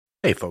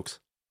Hey, folks.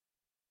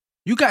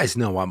 You guys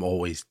know I'm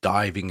always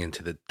diving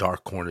into the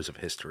dark corners of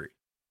history,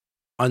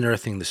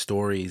 unearthing the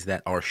stories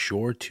that are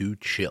sure to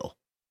chill.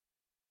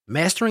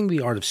 Mastering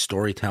the art of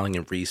storytelling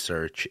and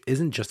research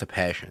isn't just a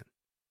passion,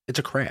 it's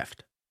a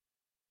craft.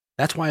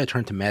 That's why I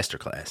turn to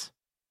Masterclass.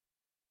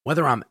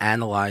 Whether I'm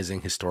analyzing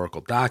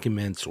historical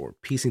documents or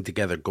piecing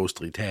together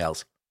ghostly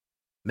tales,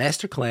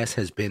 Masterclass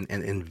has been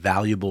an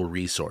invaluable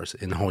resource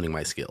in honing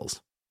my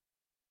skills.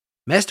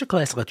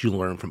 Masterclass lets you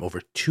learn from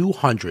over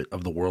 200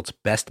 of the world's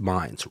best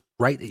minds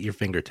right at your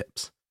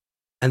fingertips.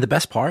 And the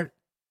best part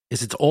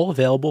is it's all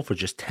available for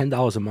just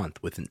 $10 a month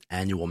with an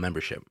annual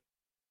membership.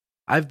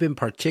 I've been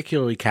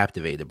particularly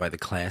captivated by the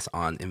class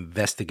on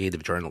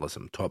investigative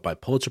journalism taught by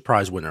Pulitzer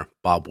Prize winner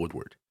Bob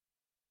Woodward.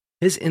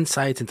 His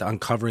insights into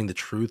uncovering the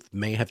truth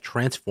may have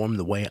transformed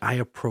the way I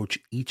approach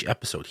each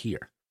episode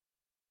here.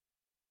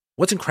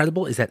 What's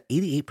incredible is that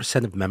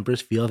 88% of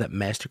members feel that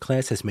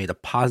Masterclass has made a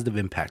positive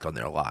impact on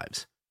their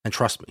lives. And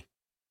trust me,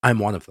 I'm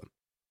one of them.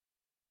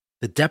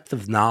 The depth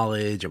of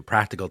knowledge and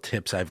practical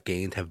tips I've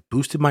gained have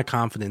boosted my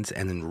confidence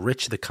and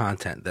enriched the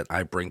content that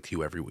I bring to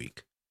you every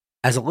week.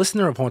 As a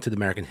listener of Haunted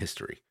American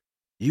History,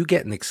 you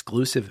get an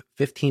exclusive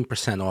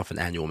 15% off an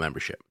annual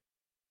membership.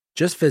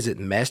 Just visit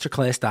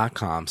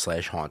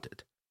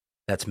masterclass.com/haunted.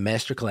 That's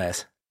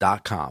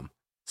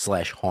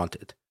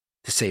masterclass.com/haunted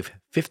to save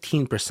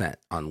 15%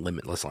 on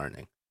limitless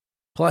learning.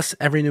 Plus,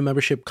 every new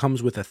membership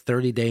comes with a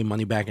 30-day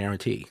money-back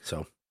guarantee,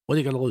 so what are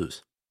you going to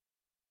lose?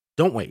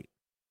 Don't wait.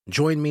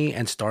 Join me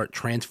and start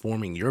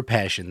transforming your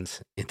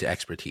passions into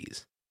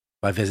expertise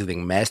by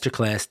visiting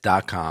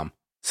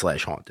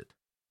masterclass.com/haunted.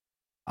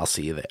 I'll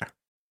see you there.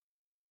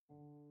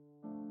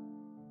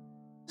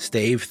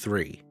 Stave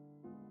 3,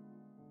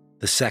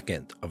 the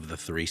second of the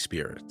three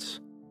spirits.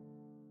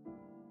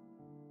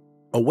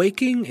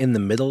 Awaking in the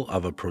middle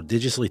of a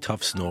prodigiously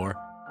tough snore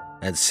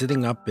and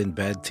sitting up in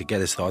bed to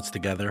get his thoughts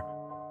together,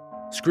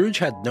 Scrooge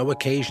had no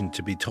occasion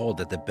to be told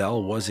that the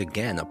bell was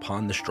again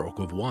upon the stroke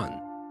of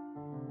 1.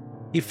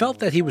 He felt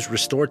that he was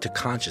restored to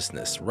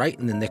consciousness right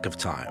in the nick of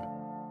time,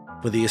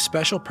 for the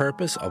especial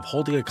purpose of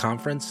holding a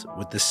conference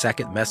with the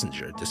second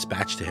messenger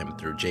dispatched to him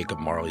through Jacob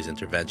Marley's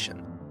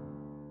intervention.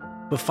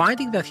 But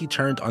finding that he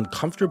turned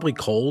uncomfortably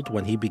cold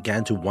when he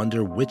began to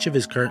wonder which of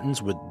his curtains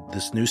would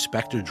this new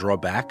specter draw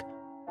back,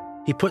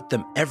 he put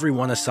them every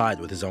one aside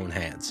with his own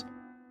hands,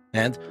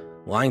 and,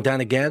 lying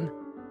down again,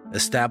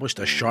 established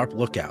a sharp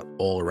lookout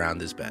all around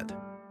his bed.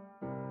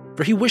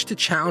 For he wished to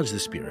challenge the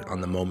spirit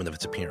on the moment of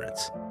its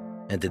appearance,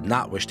 and did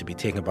not wish to be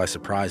taken by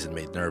surprise and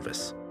made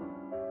nervous.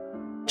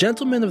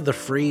 Gentlemen of the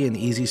free and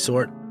easy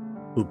sort,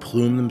 who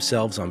plume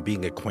themselves on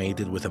being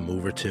acquainted with a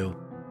move or two,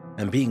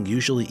 and being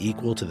usually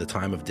equal to the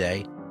time of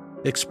day,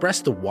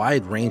 express the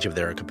wide range of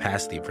their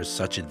capacity for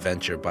such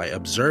adventure by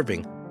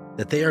observing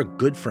that they are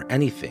good for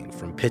anything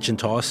from pitch and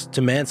toss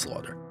to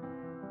manslaughter.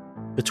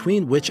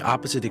 Between which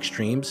opposite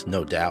extremes,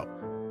 no doubt,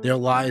 there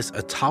lies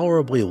a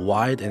tolerably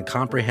wide and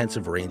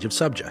comprehensive range of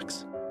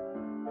subjects.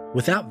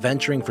 Without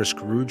venturing for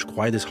Scrooge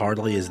quite as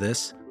heartily as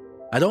this,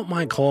 I don't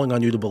mind calling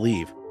on you to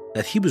believe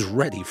that he was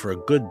ready for a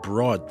good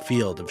broad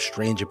field of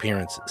strange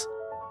appearances,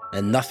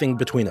 and nothing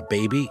between a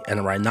baby and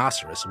a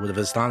rhinoceros would have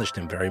astonished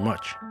him very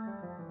much.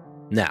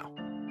 Now,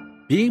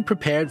 being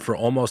prepared for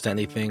almost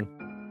anything,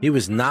 he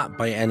was not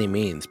by any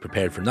means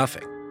prepared for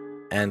nothing,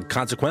 and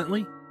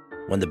consequently,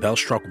 when the bell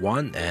struck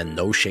 1 and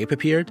no shape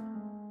appeared,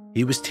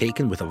 he was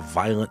taken with a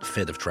violent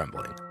fit of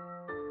trembling.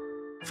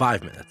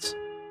 5 minutes,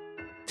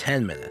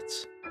 10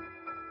 minutes,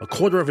 a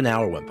quarter of an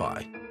hour went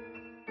by,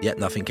 yet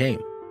nothing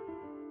came.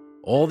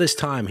 All this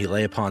time he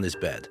lay upon his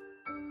bed,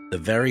 the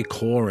very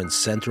core and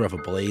center of a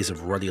blaze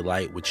of ruddy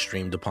light which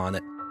streamed upon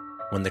it,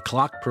 when the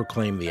clock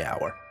proclaimed the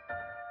hour,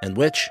 and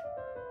which,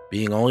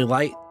 being only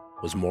light,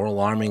 was more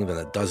alarming than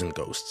a dozen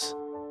ghosts,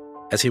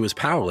 as he was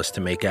powerless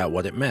to make out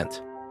what it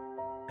meant,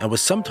 and was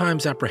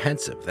sometimes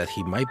apprehensive that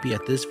he might be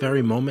at this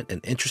very moment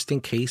an interesting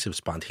case of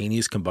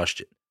spontaneous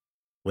combustion,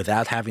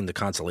 without having the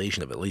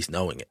consolation of at least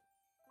knowing it.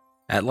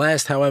 At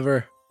last,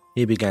 however,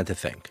 he began to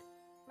think,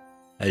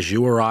 as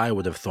you or I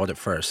would have thought at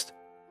first,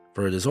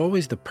 for it is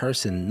always the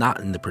person not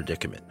in the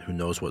predicament who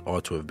knows what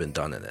ought to have been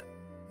done in it,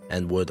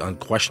 and would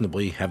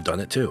unquestionably have done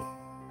it too.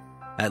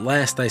 At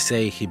last, I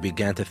say, he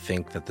began to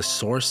think that the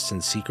source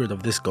and secret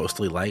of this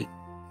ghostly light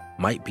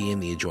might be in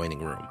the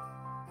adjoining room,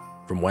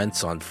 from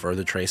whence, on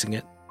further tracing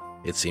it,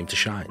 it seemed to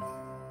shine.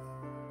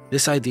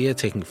 This idea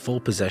taking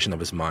full possession of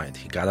his mind,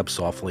 he got up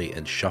softly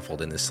and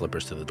shuffled in his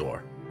slippers to the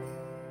door.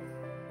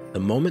 The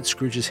moment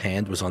Scrooge's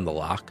hand was on the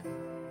lock,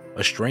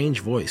 a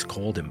strange voice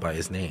called him by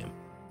his name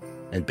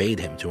and bade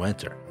him to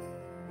enter.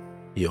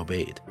 He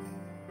obeyed.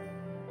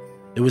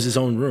 It was his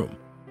own room.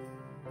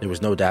 There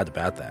was no doubt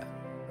about that.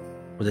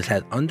 But it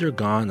had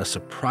undergone a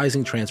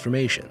surprising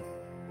transformation.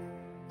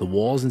 The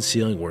walls and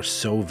ceiling were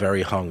so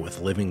very hung with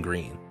living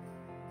green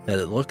that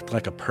it looked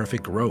like a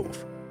perfect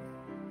grove,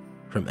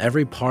 from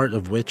every part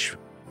of which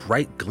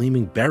bright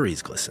gleaming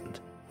berries glistened.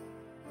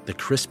 The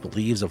crisp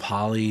leaves of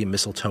holly,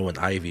 mistletoe, and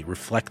ivy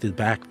reflected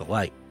back the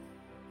light,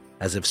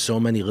 as if so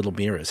many little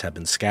mirrors had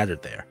been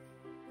scattered there,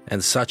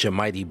 And such a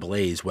mighty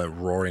blaze went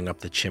roaring up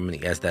the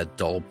chimney as that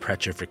dull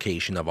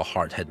petrification of a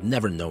heart had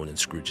never known in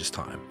Scrooge's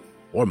time,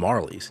 or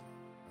Marley's,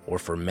 or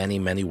for many,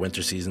 many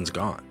winter seasons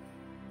gone.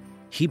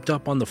 Heaped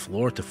up on the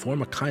floor to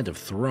form a kind of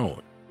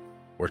throne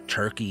were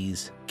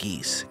turkeys,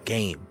 geese,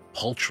 game,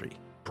 poultry,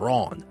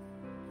 brawn,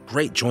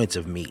 great joints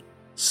of meat,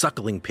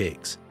 suckling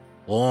pigs,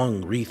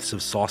 long wreaths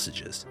of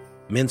sausages,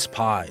 mince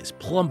pies,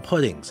 plum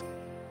puddings,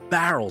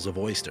 barrels of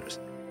oysters,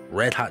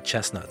 red-hot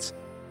chestnuts,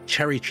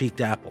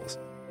 cherry-cheeked apples,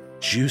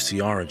 juicy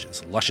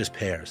oranges, luscious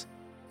pears,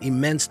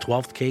 immense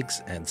 12th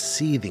cakes, and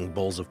seething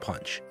bowls of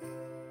punch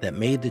that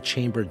made the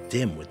chamber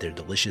dim with their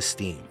delicious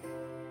steam.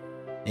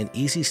 In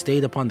easy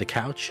state upon the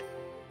couch,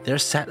 there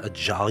sat a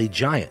jolly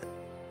giant,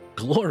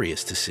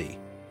 glorious to see,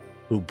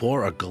 who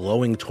bore a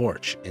glowing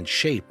torch in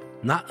shape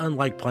not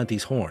unlike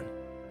Plenty's horn,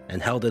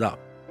 and held it up,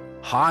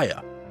 high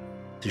up,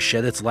 to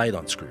shed its light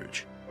on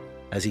Scrooge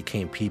as he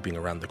came peeping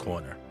around the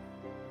corner.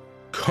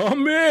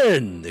 "Come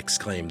in!"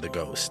 exclaimed the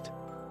ghost.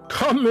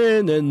 "Come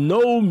in and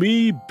know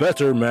me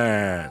better,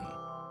 man."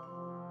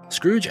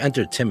 Scrooge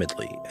entered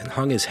timidly and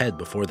hung his head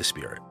before the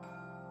spirit.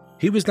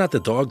 He was not the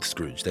dogged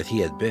Scrooge that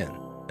he had been,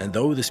 and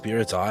though the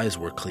spirit's eyes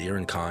were clear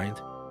and kind,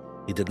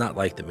 he did not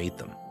like to meet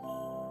them.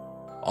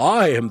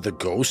 "I am the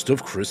ghost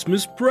of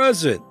Christmas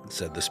Present,"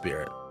 said the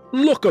spirit.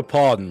 "Look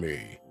upon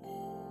me."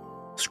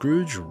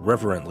 Scrooge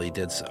reverently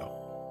did so.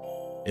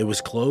 It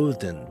was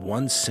clothed in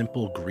one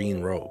simple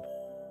green robe,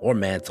 or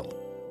mantle,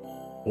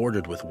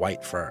 bordered with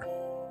white fur.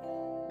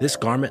 This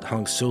garment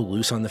hung so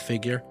loose on the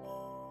figure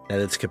that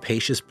its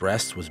capacious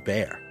breast was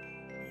bare,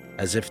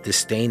 as if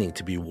disdaining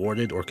to be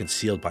warded or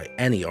concealed by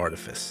any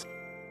artifice.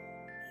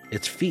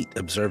 Its feet,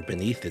 observed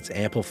beneath its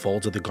ample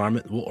folds of the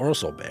garment, were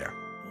also bare,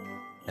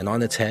 and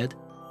on its head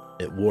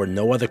it wore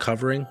no other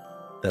covering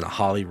than a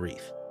holly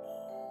wreath,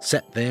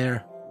 set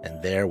there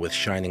and there with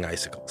shining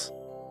icicles.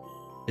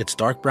 Its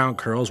dark brown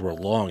curls were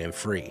long and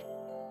free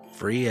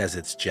as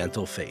its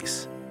gentle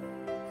face,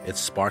 its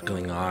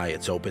sparkling eye,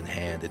 its open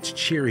hand, its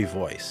cheery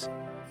voice,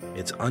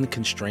 its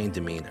unconstrained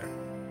demeanor,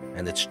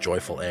 and its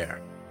joyful air.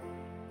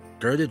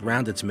 Girded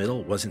round its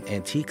middle was an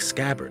antique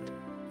scabbard,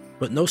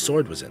 but no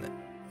sword was in it,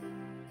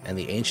 and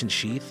the ancient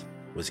sheath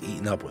was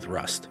eaten up with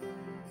rust.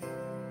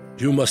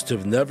 "You must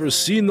have never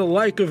seen the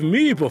like of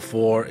me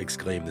before,"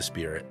 exclaimed the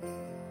spirit.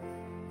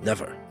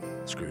 "Never,"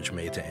 Scrooge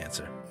made to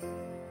answer.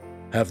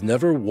 "Have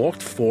never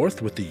walked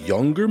forth with the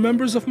younger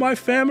members of my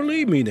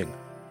family, meaning,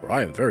 for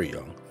I am very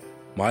young,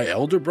 my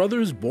elder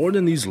brothers born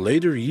in these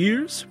later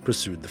years?"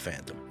 pursued the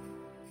phantom.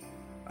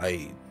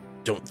 "I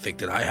don't think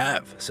that I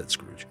have," said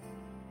Scrooge.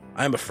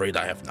 "I am afraid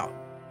I have not.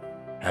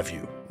 Have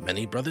you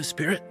many brothers,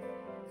 spirit?"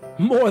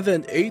 "More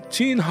than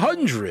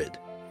 1,800.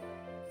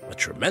 "A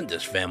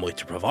tremendous family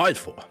to provide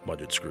for,"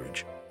 muttered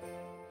Scrooge.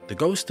 The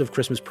ghost of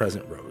Christmas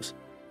Present rose.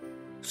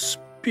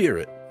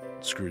 "Spirit,"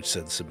 Scrooge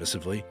said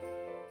submissively,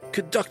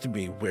 "conduct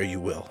me where you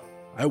will.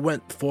 I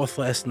went forth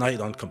last night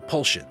on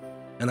compulsion,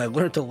 and I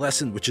learnt a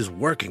lesson which is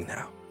working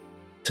now.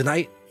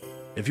 Tonight,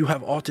 if you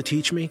have aught to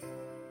teach me,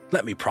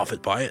 let me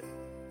profit by it."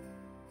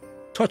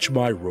 "Touch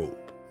my robe."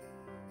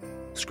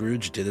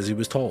 Scrooge did as he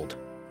was told,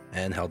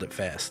 and held it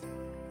fast.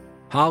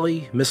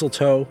 Holly,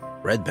 mistletoe,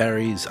 red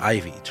berries,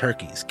 ivy,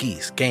 turkeys,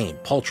 geese, game,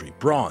 poultry,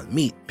 brawn,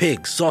 meat,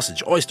 pigs,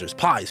 sausage, oysters,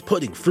 pies,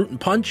 pudding, fruit, and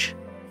punch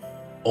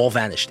all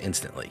vanished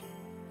instantly.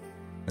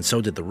 And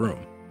so did the room,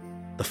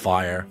 the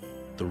fire,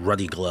 the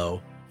ruddy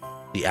glow,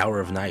 the hour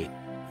of night,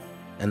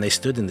 and they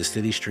stood in the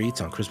city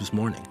streets on Christmas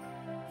morning,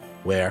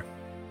 where,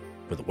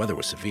 for the weather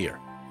was severe,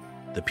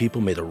 the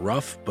people made a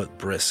rough but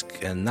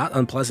brisk and not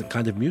unpleasant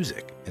kind of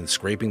music in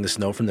scraping the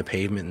snow from the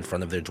pavement in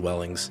front of their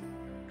dwellings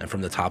and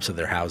from the tops of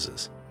their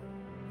houses,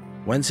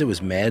 whence it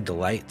was mad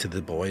delight to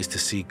the boys to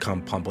see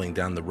come tumbling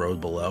down the road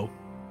below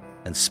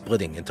and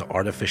splitting into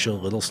artificial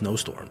little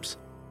snowstorms.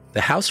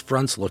 The house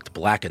fronts looked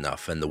black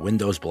enough and the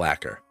windows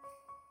blacker,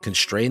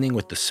 constraining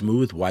with the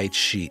smooth white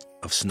sheet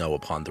of snow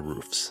upon the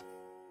roofs,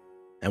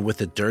 and with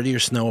the dirtier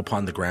snow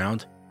upon the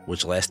ground,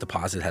 which last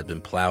deposit had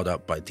been plowed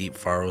up by deep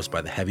furrows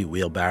by the heavy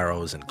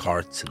wheelbarrows and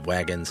carts and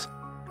wagons,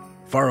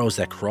 furrows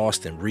that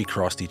crossed and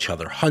recrossed each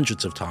other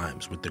hundreds of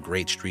times with the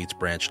great streets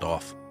branched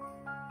off,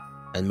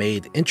 and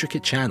made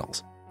intricate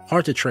channels,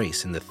 hard to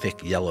trace in the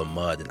thick yellow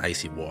mud and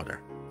icy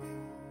water.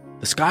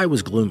 The sky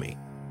was gloomy,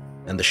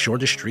 and the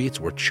shorter streets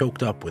were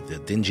choked up with a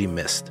dingy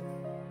mist,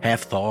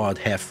 half thawed,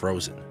 half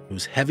frozen,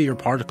 whose heavier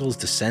particles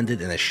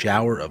descended in a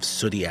shower of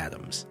sooty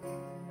atoms,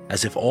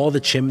 as if all the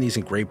chimneys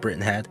in Great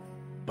Britain had,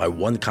 by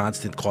one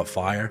constant, caught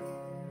fire,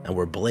 and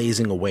were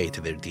blazing away to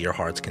their dear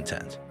heart's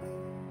content.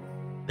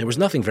 There was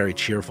nothing very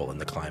cheerful in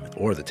the climate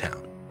or the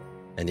town,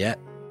 and yet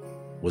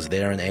was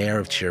there an air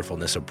of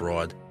cheerfulness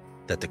abroad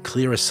that the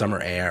clearest summer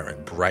air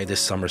and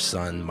brightest summer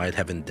sun might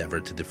have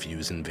endeavored to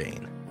diffuse in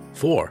vain.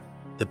 For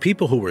the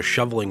people who were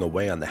shoveling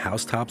away on the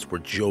housetops were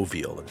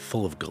jovial and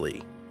full of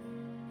glee,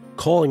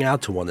 calling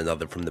out to one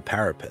another from the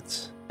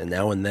parapets, and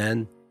now and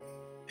then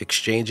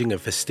exchanging a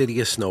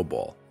fastidious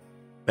snowball,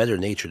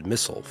 better-natured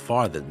missile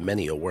far than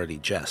many a wordy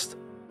jest,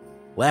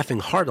 laughing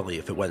heartily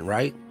if it went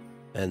right,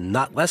 and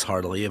not less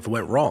heartily if it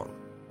went wrong.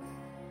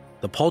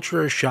 The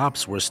poulterers'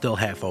 shops were still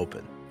half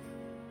open,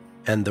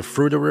 and the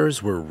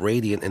fruiterers were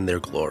radiant in their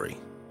glory.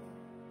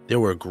 There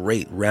were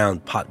great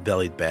round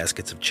pot-bellied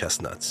baskets of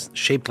chestnuts,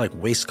 shaped like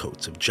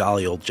waistcoats of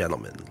jolly old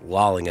gentlemen,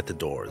 lolling at the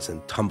doors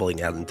and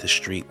tumbling out into the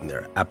street in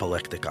their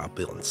apoplectic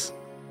opulence.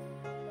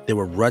 There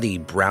were ruddy,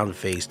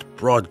 brown-faced,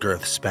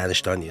 broad-girthed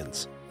Spanish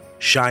onions,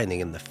 shining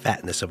in the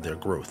fatness of their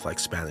growth like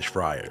Spanish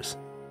friars,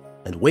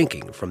 and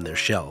winking from their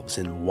shelves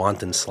in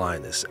wanton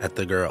slyness at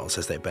the girls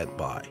as they bent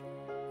by,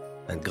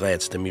 and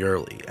glanced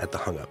demurely at the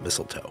hung-up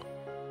mistletoe.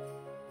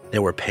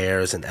 There were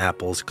pears and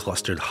apples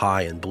clustered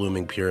high in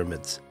blooming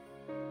pyramids.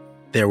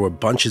 There were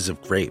bunches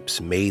of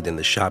grapes made in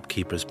the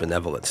shopkeeper's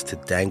benevolence to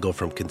dangle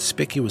from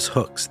conspicuous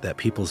hooks that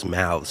people's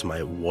mouths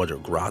might water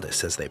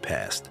gratis as they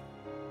passed.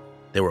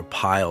 There were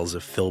piles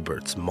of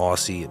filberts,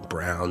 mossy and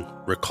brown,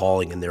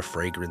 recalling in their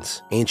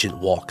fragrance ancient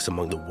walks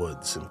among the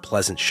woods and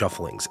pleasant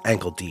shufflings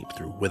ankle-deep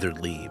through withered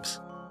leaves.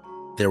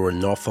 There were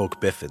Norfolk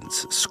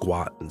biffins,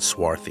 squat and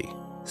swarthy,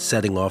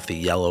 setting off the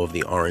yellow of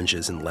the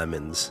oranges and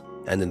lemons,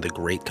 and in the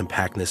great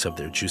compactness of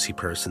their juicy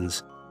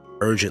persons,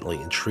 urgently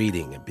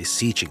entreating and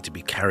beseeching to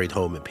be carried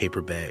home in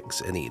paper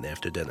bags and eaten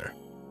after dinner.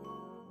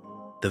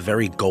 The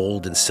very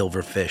gold and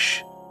silver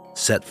fish,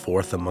 set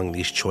forth among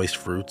these choice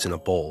fruits in a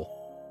bowl,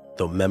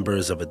 though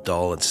members of a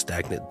dull and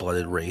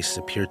stagnant-blooded race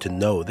appeared to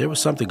know there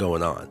was something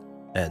going on,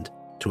 and,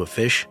 to a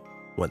fish,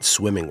 went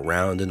swimming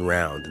round and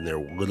round in their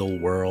little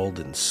world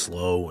in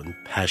slow and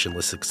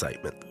passionless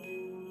excitement.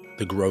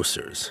 The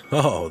grocers,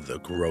 the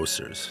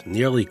grocers,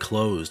 nearly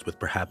closed with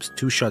perhaps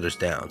 2 shutters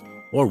down,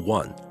 or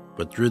 1,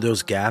 but through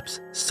those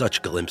gaps,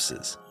 such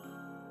glimpses.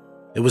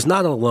 It was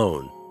not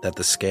alone that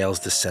the scales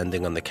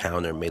descending on the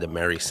counter made a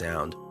merry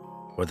sound,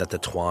 or that the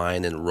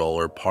twine and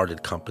roller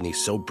parted company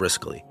so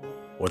briskly,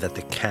 or that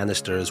the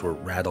canisters were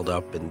rattled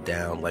up and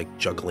down like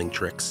juggling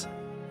tricks,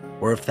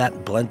 or if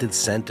that blended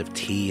scent of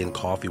tea and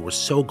coffee were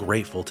so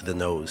grateful to the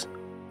nose,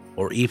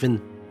 or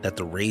even that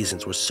the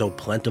raisins were so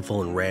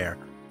plentiful and rare,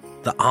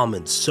 the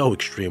almonds so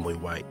extremely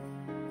white,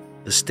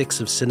 the sticks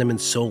of cinnamon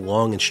so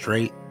long and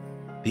straight,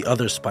 the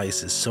other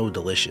spices so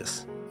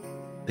delicious,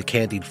 the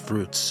candied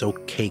fruits so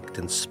caked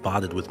and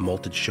spotted with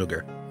malted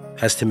sugar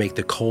as to make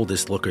the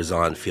coldest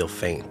lookers-on feel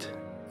faint.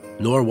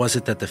 Nor was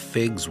it that the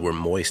figs were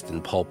moist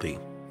and pulpy,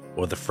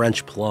 or the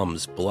French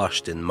plums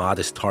blushed in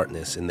modest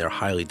tartness in their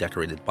highly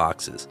decorated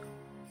boxes,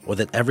 or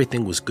that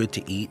everything was good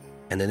to eat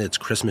and in its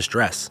Christmas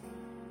dress.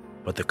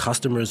 But the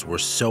customers were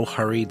so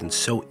hurried and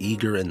so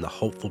eager in the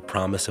hopeful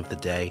promise of the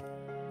day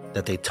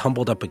that they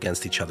tumbled up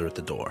against each other at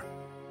the door,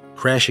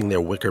 crashing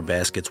their wicker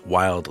baskets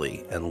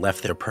wildly, and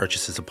left their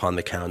purchases upon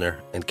the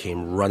counter and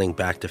came running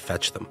back to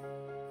fetch them,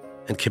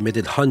 and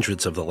committed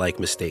hundreds of the like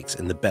mistakes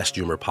in the best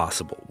humor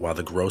possible, while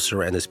the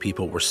grocer and his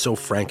people were so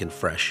frank and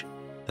fresh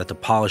that the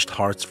polished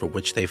hearts for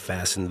which they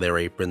fastened their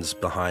aprons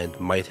behind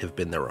might have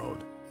been their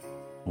own,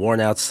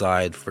 worn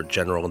outside for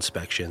general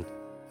inspection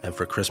and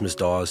for Christmas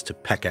daws to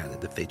peck at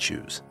it if they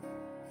choose.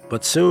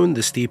 But soon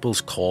the steeples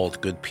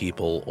called good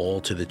people all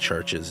to the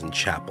churches and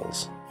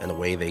chapels, and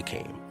away they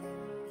came,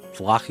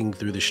 flocking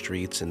through the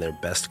streets in their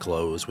best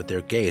clothes with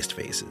their gayest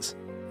faces.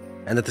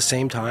 And at the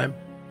same time,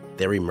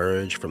 there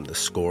emerged from the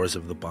scores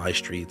of the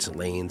by-streets,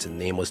 lanes, and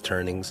nameless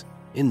turnings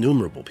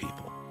innumerable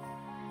people,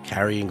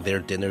 carrying their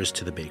dinners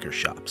to the baker's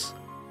shops.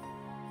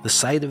 The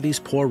sight of these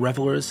poor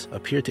revelers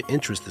appeared to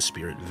interest the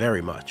spirit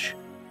very much,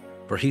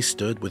 for he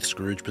stood with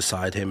Scrooge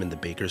beside him in the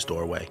baker's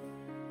doorway,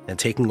 and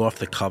taking off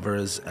the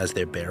covers as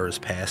their bearers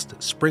passed,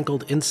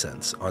 sprinkled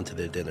incense onto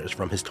their dinners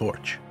from his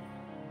torch.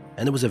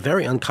 And it was a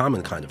very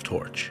uncommon kind of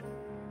torch,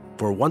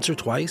 for once or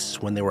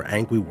twice, when there were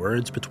angry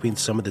words between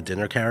some of the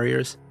dinner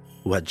carriers,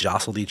 who had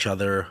jostled each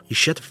other, he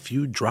shed a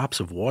few drops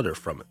of water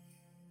from it,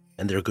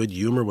 and their good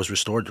humor was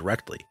restored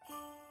directly,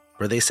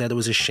 for they said it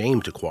was a shame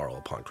to quarrel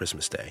upon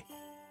Christmas Day.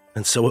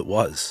 And so it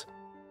was.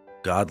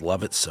 God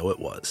love it, so it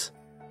was.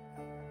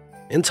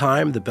 In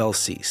time, the bells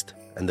ceased,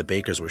 and the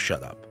bakers were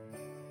shut up.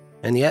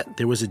 And yet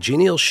there was a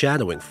genial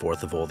shadowing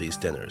forth of all these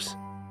dinners,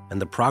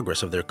 and the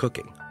progress of their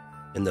cooking,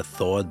 in the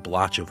thawed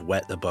blotch of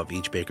wet above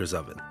each baker's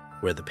oven,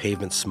 where the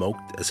pavement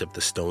smoked as if the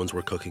stones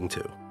were cooking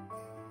too.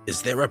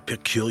 "Is there a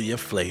peculiar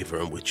flavor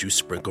in which you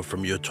sprinkle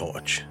from your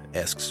torch?"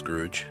 asked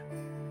Scrooge.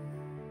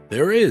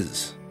 "There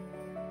is.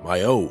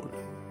 My own."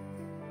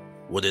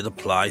 "Would it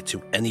apply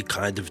to any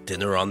kind of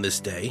dinner on this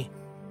day?"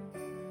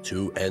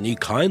 "To any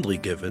kindly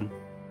given.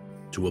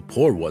 To a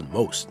poor one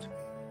most."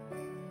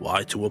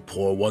 "Why to a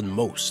poor one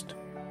most?"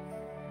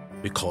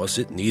 "Because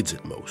it needs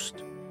it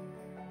most."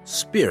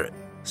 "Spirit,"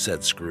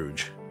 said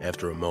Scrooge,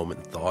 after a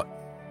moment of thought,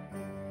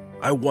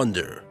 "I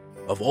wonder,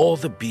 of all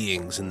the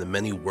beings in the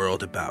many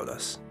world about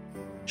us,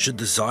 should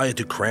desire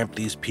to cramp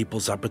these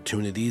people's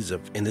opportunities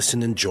of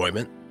innocent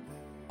enjoyment?"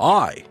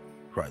 "I,"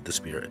 cried the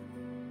spirit.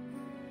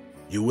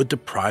 "You would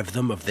deprive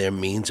them of their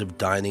means of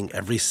dining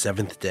every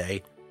 7th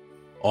day,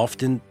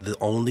 often the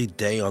only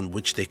day on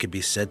which they could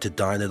be said to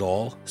dine at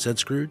all?" said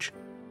Scrooge.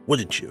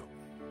 "Wouldn't you?"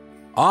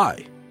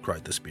 "I,"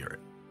 cried the spirit.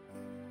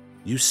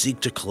 "You seek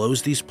to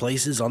close these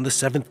places on the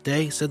 7th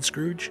day?" said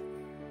Scrooge.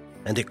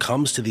 "And it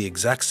comes to the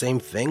exact same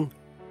thing?"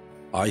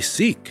 "I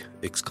seek,"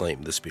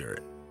 exclaimed the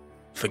spirit.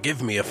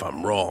 "Forgive me if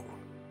I'm wrong.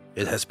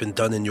 It has been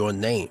done in your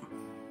name,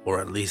 or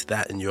at least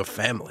that in your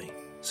family,"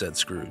 said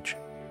Scrooge.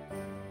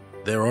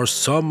 "There are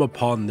some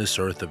upon this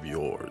earth of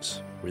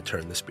yours,"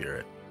 returned the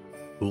spirit,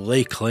 "who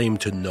lay claim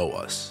to know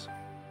us,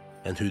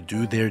 and who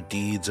do their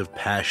deeds of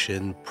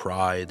passion,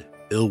 pride,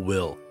 ill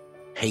will,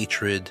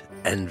 hatred,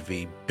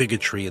 envy,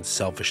 bigotry, and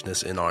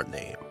selfishness in our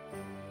name,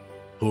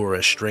 who are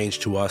as strange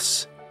to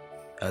us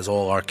as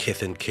all our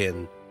kith and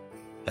kin,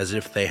 as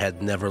if they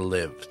had never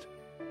lived.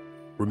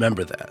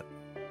 Remember that,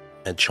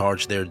 and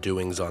charge their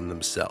doings on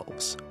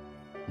themselves,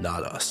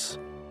 not us."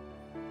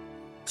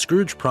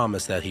 Scrooge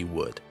promised that he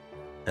would,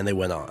 and they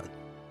went on,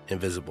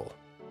 invisible,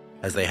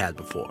 as they had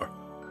before,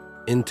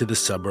 into the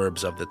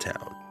suburbs of the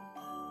town.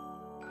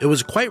 It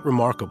was a quite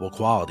remarkable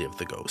quality of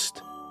the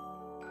ghost,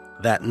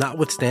 that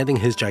notwithstanding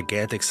his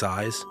gigantic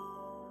size,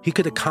 he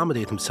could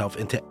accommodate himself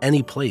into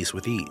any place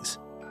with ease,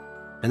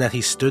 and that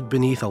he stood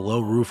beneath a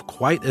low roof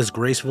quite as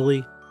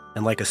gracefully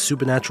and like a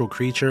supernatural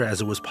creature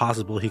as it was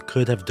possible he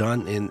could have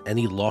done in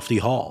any lofty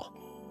hall.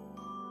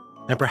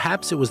 And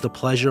perhaps it was the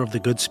pleasure of the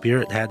good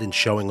spirit had in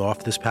showing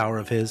off this power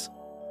of his,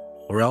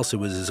 or else it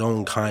was his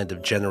own kind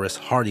of generous,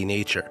 hearty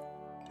nature,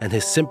 and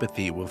his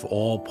sympathy with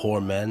all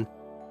poor men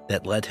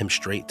that led him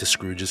straight to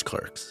Scrooge's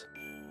clerks.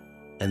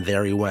 And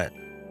there he went,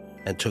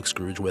 and took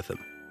Scrooge with him,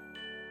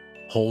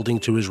 holding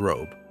to his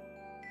robe.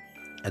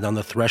 And on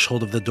the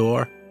threshold of the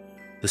door,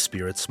 the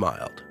spirit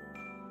smiled,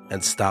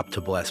 and stopped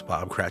to bless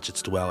Bob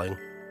Cratchit's dwelling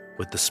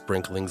with the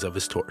sprinklings of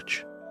his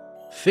torch.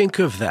 Think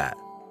of that!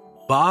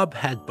 Bob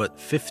had but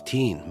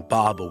 15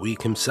 bob a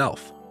week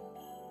himself.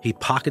 He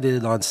pocketed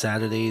it on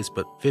Saturdays,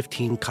 but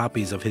 15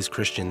 copies of his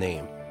Christian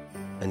name,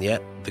 and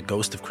yet the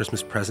ghost of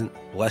Christmas present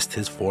blessed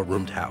his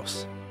four-roomed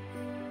house.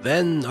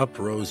 Then up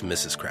rose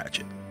Mrs.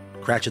 Cratchit,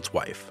 Cratchit's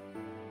wife,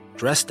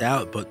 dressed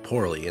out but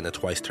poorly in a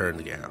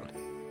twice-turned gown,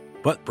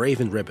 but brave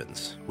in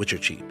ribbons, which are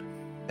cheap,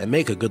 and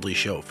make a goodly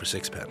show for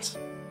sixpence.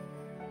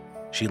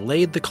 She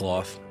laid the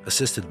cloth,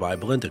 assisted by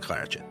Belinda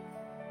Cratchit,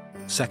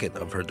 second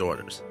of her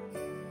daughters,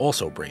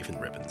 also brave in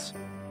ribbons,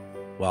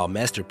 while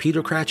Master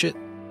Peter Cratchit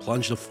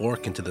plunged a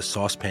fork into the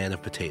saucepan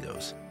of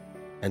potatoes,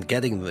 and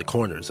getting the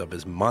corners of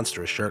his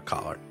monstrous shirt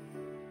collar,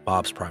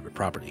 Bob's private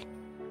property,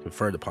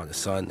 conferred upon his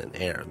son and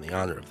heir in the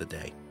honor of the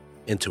day,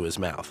 into his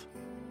mouth,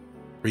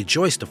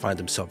 rejoiced to find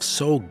himself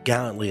so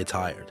gallantly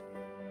attired,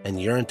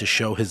 and yearned to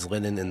show his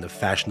linen in the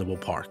fashionable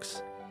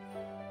parks.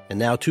 And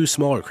now two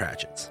smaller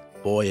Cratchits,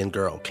 boy and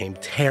girl, came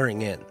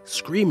tearing in,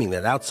 screaming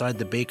that outside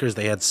the baker's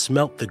they had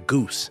smelt the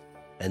goose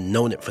and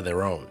known it for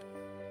their own.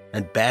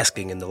 And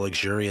basking in the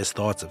luxurious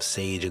thoughts of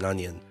sage and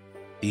onion,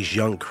 these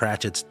young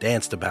Cratchits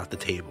danced about the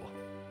table,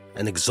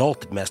 and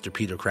exalted Master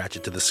Peter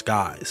Cratchit to the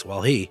skies,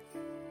 while he,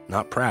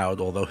 not proud,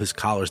 although his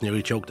collars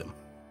nearly choked him,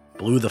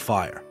 blew the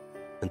fire,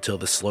 until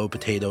the slow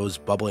potatoes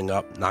bubbling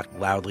up knocked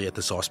loudly at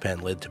the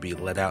saucepan lid to be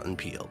let out and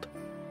peeled.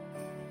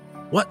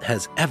 "What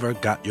has ever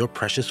got your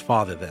precious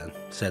father, then?"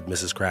 said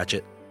Mrs.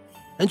 Cratchit.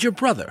 "And your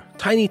brother,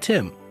 Tiny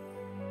Tim?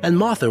 And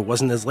Martha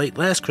wasn't as late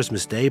last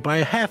Christmas Day by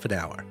a half an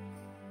hour."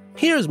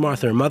 "Here's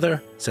Martha,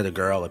 mother," said a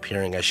girl,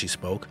 appearing as she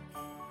spoke.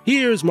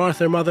 "Here's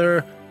Martha,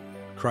 mother,"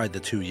 cried the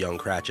two young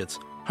Cratchits.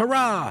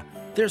 "Hurrah!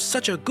 There's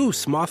such a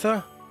goose,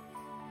 Martha!"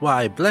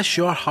 "Why, bless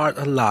your heart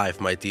alive,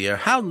 my dear,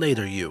 how late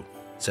are you?"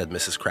 said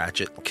Mrs.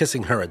 Cratchit,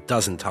 kissing her a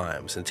dozen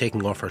times and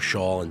taking off her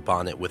shawl and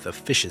bonnet with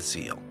officious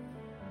zeal.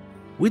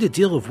 "We'd a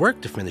deal of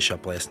work to finish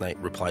up last night,"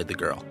 replied the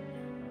girl,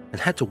 "and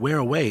had to wear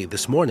away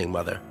this morning,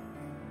 mother."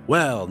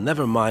 "Well,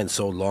 never mind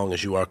so long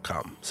as you are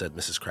come," said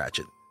Mrs.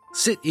 Cratchit.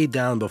 "Sit ye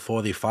down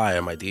before the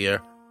fire, my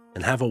dear,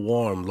 and have a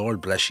warm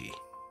Lord bless ye."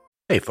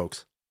 Hey,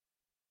 folks.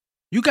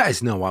 You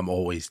guys know I'm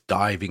always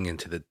diving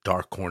into the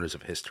dark corners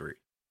of history,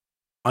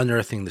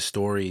 unearthing the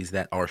stories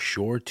that are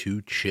sure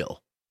to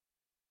chill.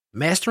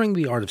 Mastering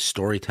the art of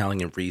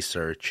storytelling and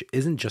research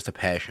isn't just a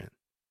passion,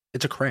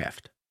 it's a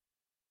craft.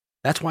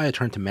 That's why I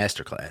turn to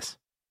Masterclass.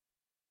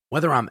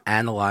 Whether I'm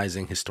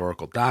analyzing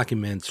historical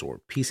documents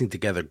or piecing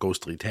together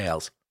ghostly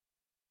tales,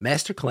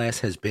 Masterclass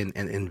has been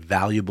an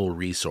invaluable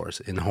resource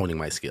in honing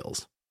my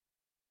skills.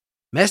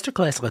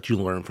 Masterclass lets you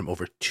learn from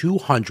over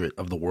 200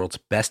 of the world's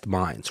best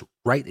minds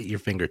right at your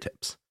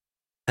fingertips.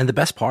 And the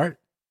best part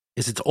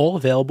is it's all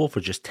available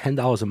for just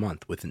 $10 a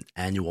month with an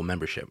annual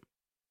membership.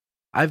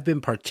 I've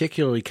been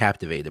particularly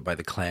captivated by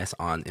the class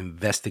on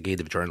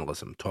investigative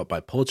journalism taught by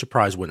Pulitzer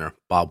Prize winner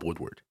Bob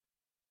Woodward.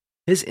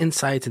 His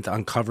insights into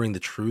uncovering the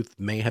truth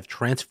may have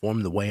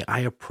transformed the way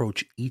I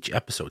approach each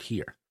episode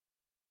here.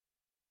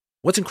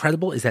 What's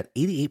incredible is that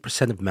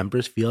 88% of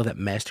members feel that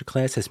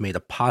Masterclass has made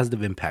a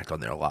positive impact on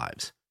their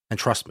lives. And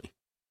trust me,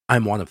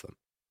 I'm one of them.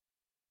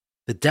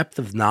 The depth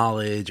of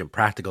knowledge and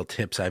practical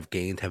tips I've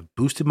gained have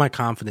boosted my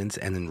confidence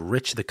and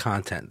enriched the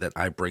content that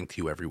I bring to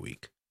you every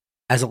week.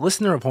 As a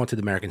listener of Haunted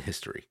American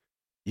History,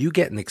 you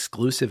get an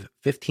exclusive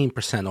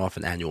 15% off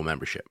an annual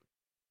membership.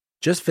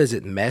 Just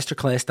visit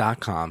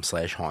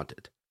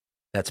masterclass.com/haunted.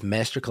 That's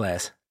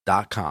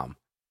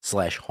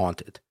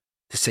masterclass.com/haunted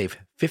to save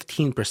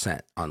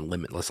 15% on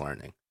limitless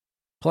learning.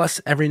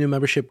 Plus, every new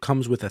membership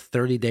comes with a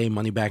 30-day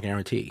money-back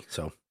guarantee,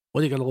 so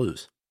what are you going to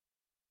lose?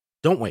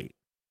 Don't wait.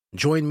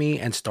 Join me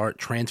and start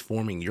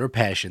transforming your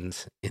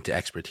passions into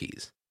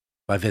expertise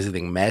by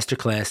visiting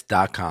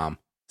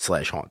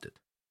masterclass.com/haunted.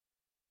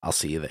 I'll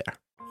see you there.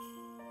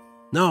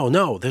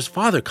 No, there's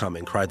Father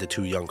coming, cried the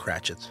two young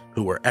Cratchits,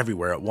 who were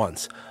everywhere at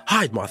once.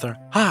 Hide, Martha,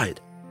 hide!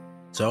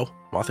 So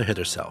Martha hid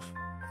herself,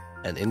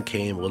 and in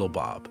came little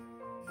Bob,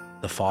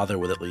 the father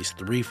with at least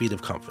 3 feet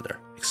of comforter,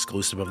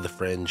 exclusive of the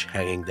fringe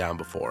hanging down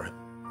before him,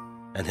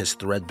 and his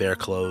threadbare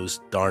clothes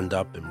darned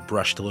up and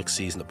brushed to look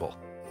seasonable,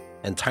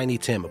 and Tiny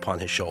Tim upon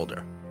his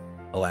shoulder.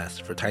 Alas,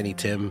 for Tiny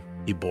Tim,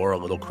 he bore a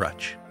little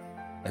crutch,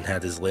 and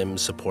had his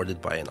limbs supported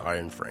by an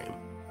iron frame.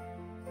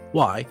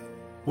 Why,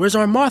 where's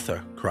our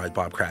Martha? Cried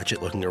Bob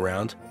Cratchit, looking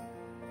around.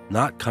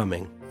 Not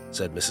coming,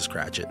 said Mrs.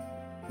 Cratchit.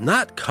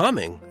 Not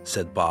coming,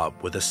 said Bob,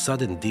 with a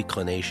sudden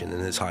declination in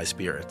his high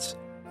spirits,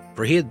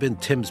 for he had been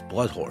Tim's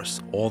blood horse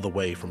all the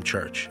way from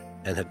church,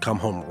 and had come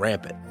home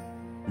rampant.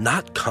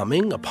 Not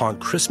coming upon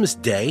Christmas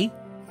Day?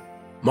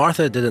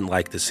 Martha didn't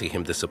like to see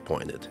him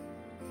disappointed,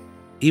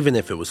 even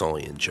if it was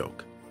only in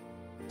joke.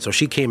 So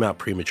she came out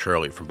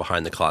prematurely from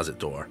behind the closet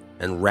door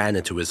and ran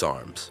into his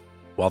arms,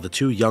 while the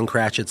two young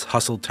Cratchits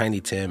hustled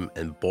Tiny Tim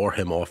and bore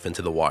him off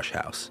into the wash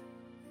house,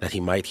 that he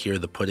might hear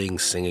the pudding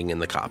singing in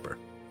the copper.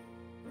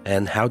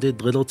 And how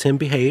did little Tim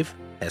behave?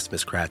 Asked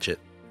Miss Cratchit,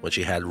 when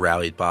she had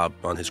rallied Bob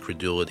on his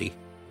credulity,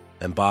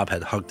 and Bob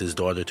had hugged his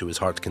daughter to his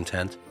heart's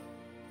content.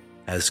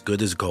 As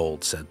good as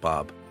gold, said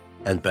Bob,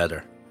 and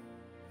better.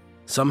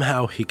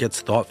 Somehow he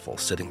gets thoughtful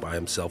sitting by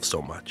himself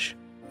so much,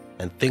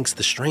 and thinks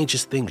the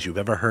strangest things you've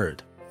ever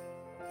heard.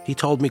 He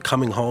told me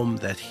coming home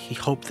that he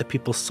hoped that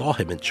people saw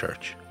him in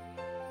church,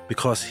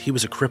 because he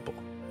was a cripple,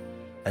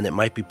 and it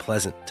might be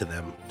pleasant to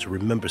them to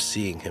remember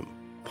seeing him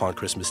upon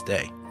Christmas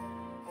Day,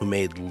 who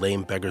made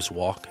lame beggars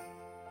walk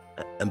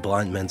and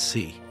blind men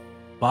see.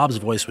 Bob's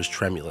voice was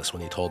tremulous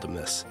when he told him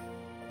this,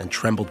 and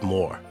trembled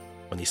more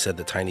when he said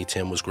that Tiny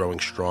Tim was growing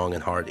strong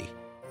and hardy.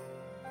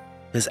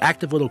 His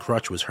active little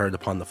crutch was heard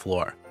upon the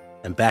floor,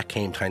 and back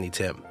came Tiny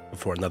Tim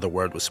before another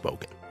word was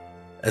spoken.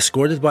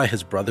 Escorted by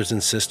his brothers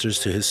and sisters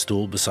to his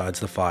stool beside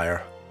the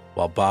fire,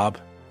 while Bob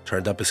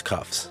turned up his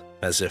cuffs,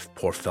 as if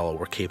poor fellow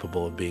were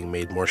capable of being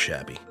made more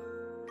shabby,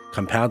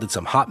 compounded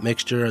some hot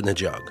mixture in a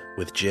jug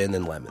with gin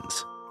and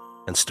lemons,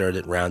 and stirred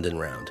it round and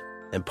round,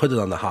 and put it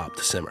on the hob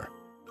to simmer.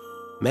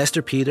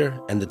 Master Peter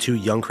and the two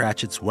young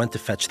Cratchits went to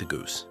fetch the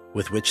goose,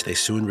 with which they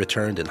soon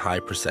returned in high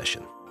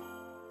procession.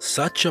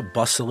 Such a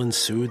bustle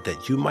ensued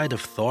that you might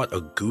have thought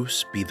a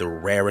goose be the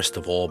rarest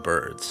of all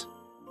birds,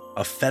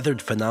 a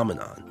feathered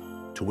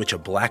phenomenon, to which a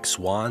black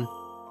swan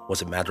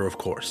was a matter of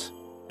course,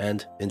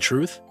 and, in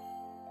truth,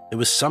 it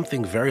was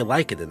something very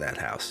like it in that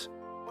house.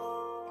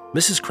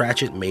 Mrs.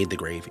 Cratchit made the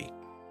gravy,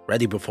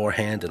 ready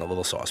beforehand in a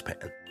little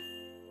saucepan,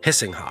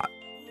 hissing hot.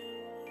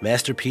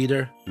 Master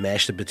Peter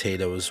mashed the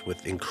potatoes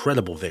with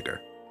incredible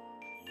vigor.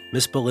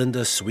 Miss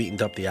Belinda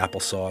sweetened up the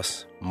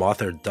applesauce.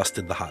 Martha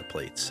dusted the hot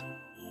plates.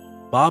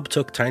 Bob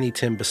took Tiny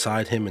Tim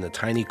beside him in a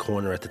tiny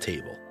corner at the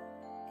table.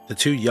 The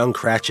two young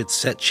Cratchits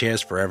set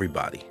chairs for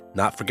everybody,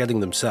 not forgetting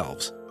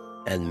themselves,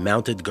 and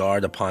mounted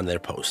guard upon their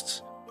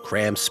posts,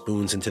 crammed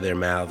spoons into their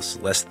mouths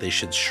lest they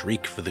should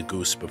shriek for the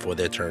goose before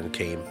their turn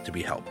came to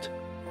be helped.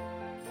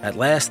 At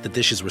last the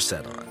dishes were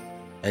set on,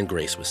 and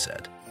grace was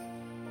said.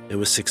 It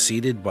was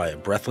succeeded by a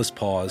breathless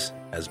pause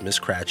as Miss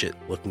Cratchit,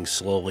 looking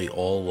slowly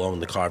all along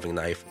the carving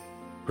knife,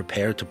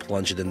 prepared to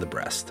plunge it in the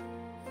breast.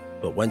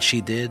 But when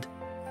she did,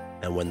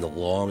 and when the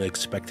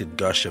long-expected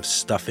gush of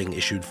stuffing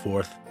issued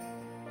forth,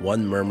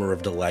 one murmur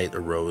of delight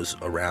arose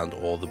around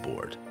all the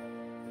board,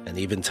 and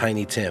even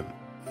Tiny Tim,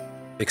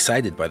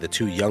 excited by the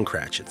two young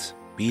Cratchits,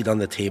 beat on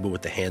the table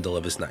with the handle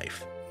of his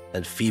knife,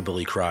 and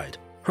feebly cried,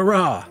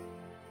 "Hurrah!"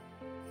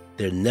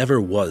 There never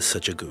was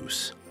such a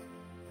goose.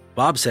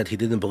 Bob said he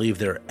didn't believe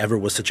there ever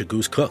was such a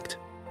goose cooked.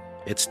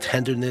 Its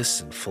tenderness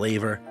and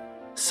flavor,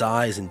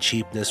 size and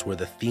cheapness were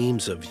the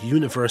themes of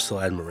universal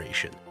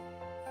admiration.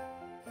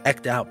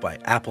 Eked out by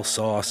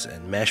applesauce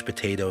and mashed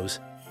potatoes,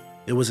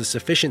 it was a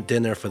sufficient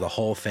dinner for the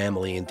whole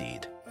family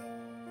indeed.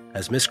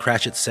 As Miss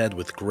Cratchit said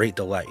with great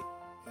delight,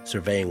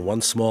 surveying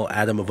one small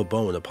atom of a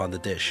bone upon the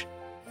dish,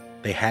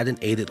 they hadn't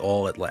ate it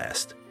all at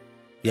last.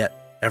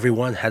 Yet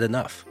everyone had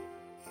enough,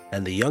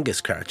 and the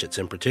youngest Cratchits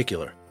in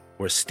particular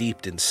were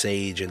steeped in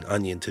sage and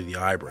onion to the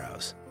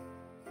eyebrows.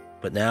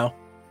 But now,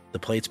 the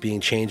plates being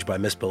changed by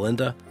Miss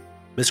Belinda,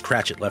 Miss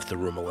Cratchit left the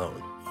room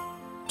alone,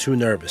 too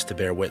nervous to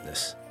bear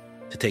witness,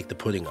 to take the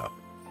pudding up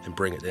and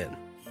bring it in.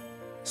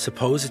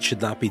 Suppose it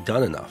should not be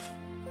done enough.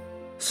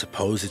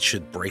 Suppose it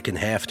should break in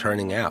half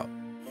turning out.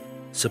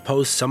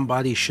 Suppose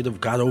somebody should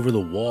have got over the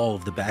wall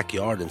of the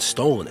backyard and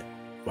stolen it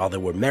while they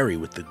were merry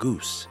with the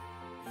goose.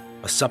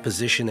 A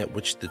supposition at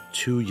which the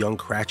two young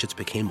Cratchits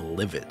became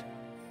livid.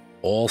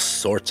 All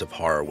sorts of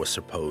horror was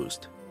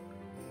supposed.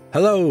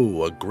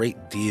 Hello, a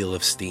great deal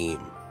of steam.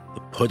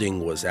 The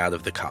pudding was out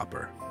of the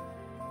copper.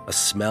 A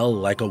smell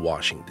like a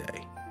washing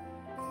day.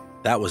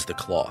 That was the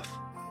cloth.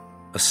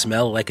 A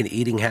smell like an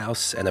eating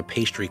house and a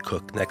pastry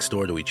cook next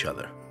door to each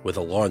other. with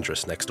a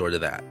laundress next door to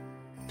that.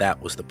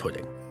 That was the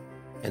pudding.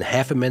 In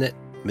half a minute,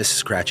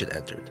 Mrs. Cratchit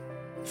entered,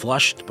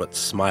 flushed but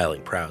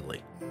smiling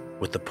proudly,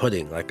 with the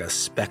pudding like a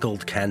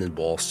speckled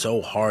cannonball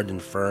so hard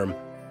and firm,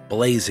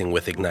 blazing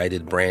with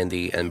ignited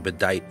brandy and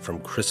bedight from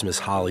Christmas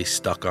holly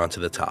stuck onto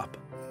the top.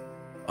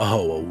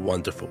 "Oh, a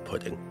wonderful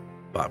pudding,"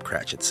 Bob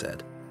Cratchit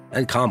said,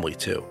 and calmly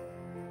too,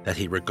 that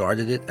he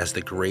regarded it as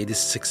the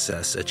greatest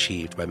success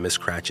achieved by Miss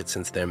Cratchit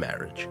since their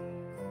marriage.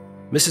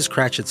 Mrs.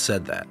 Cratchit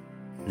said that,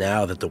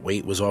 now that the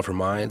weight was off her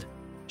mind,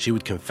 she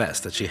would confess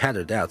that she had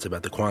her doubts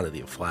about the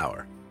quantity of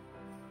flour.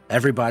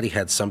 Everybody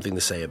had something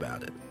to say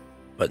about it,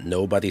 but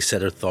nobody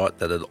said or thought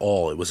that at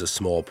all it was a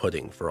small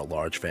pudding for a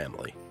large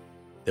family.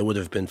 It would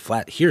have been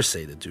flat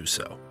hearsay to do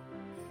so.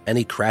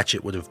 Any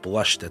Cratchit would have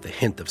blushed at the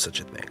hint of such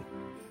a thing.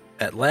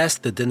 At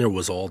last the dinner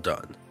was all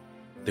done.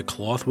 The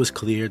cloth was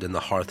cleared and the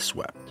hearth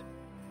swept,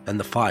 and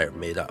the fire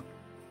made up.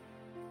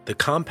 The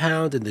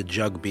compound in the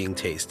jug being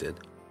tasted,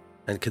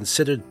 and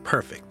considered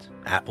perfect,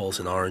 apples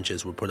and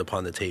oranges were put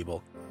upon the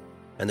table,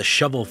 and a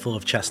shovel full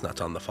of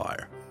chestnuts on the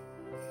fire.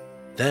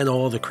 Then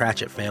all the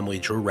Cratchit family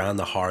drew round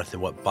the hearth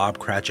in what Bob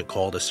Cratchit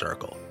called a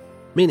circle,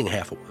 meaning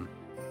half a one.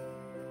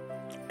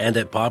 And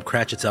at Bob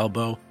Cratchit's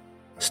elbow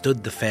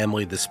stood the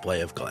family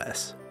display of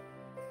glass.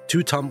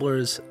 2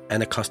 tumblers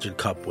and a custard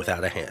cup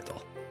without a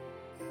handle.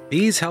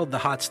 These held the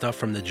hot stuff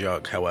from the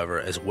jug, however,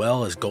 as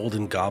well as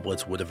golden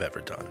goblets would have ever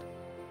done,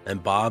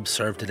 and Bob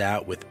served it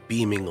out with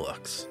beaming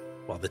looks,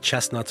 while the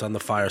chestnuts on the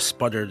fire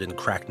sputtered and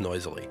cracked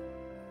noisily.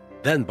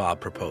 Then Bob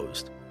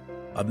proposed,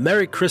 "A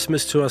Merry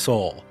Christmas to us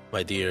all,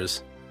 my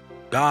dears.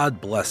 God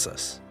bless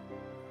us,"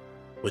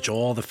 which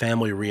all the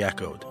family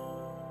re-echoed.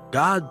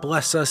 "God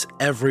bless us,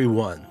 every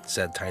one,"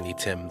 said Tiny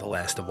Tim, the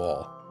last of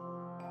all.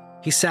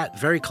 He sat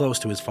very close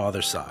to his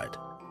father's side,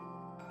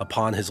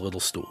 upon his little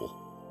stool.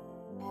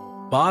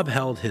 Bob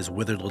held his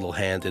withered little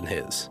hand in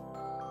his,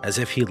 as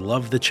if he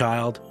loved the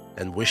child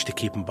and wished to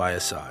keep him by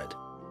his side,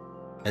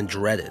 and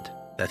dreaded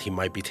that he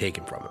might be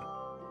taken from him.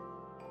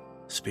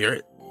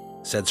 "Spirit,"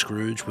 said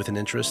Scrooge with an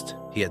interest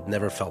he had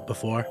never felt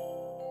before,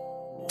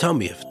 "tell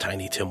me if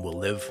Tiny Tim will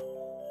live."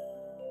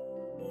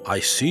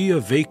 "I see a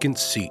vacant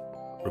seat,"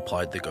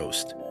 replied the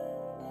ghost,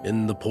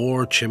 "in the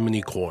poor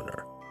chimney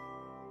corner,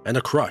 and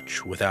a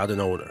crutch without an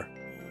owner,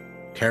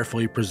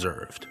 carefully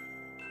preserved.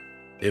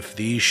 If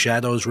these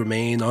shadows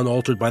remain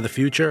unaltered by the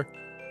future,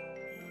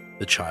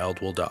 the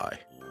child will die."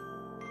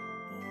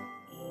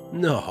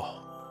 "No,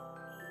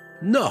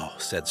 no,"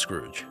 said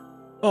Scrooge.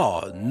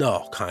 "Oh,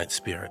 no, kind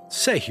spirit,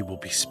 say he will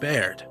be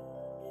spared."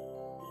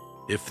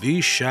 "If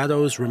these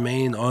shadows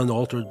remain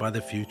unaltered by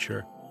the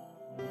future,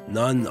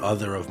 none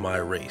other of my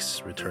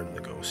race," returned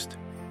the ghost,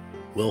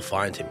 "will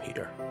find him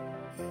here."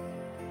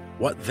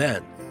 "What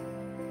then?"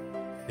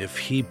 "If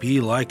he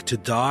be like to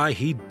die,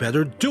 he'd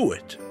better do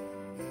it,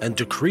 and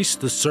decrease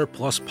the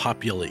surplus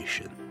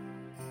population."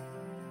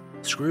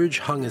 Scrooge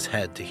hung his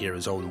head to hear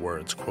his own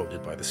words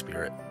quoted by the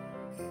spirit,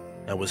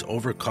 and was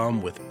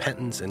overcome with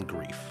penitence and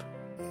grief.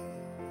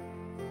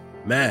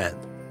 "Man,"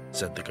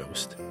 said the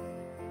ghost,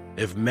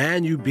 "if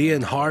man you be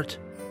in heart,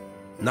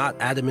 not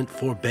adamant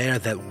forbear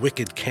that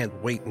wicked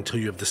can't wait until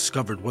you have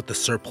discovered what the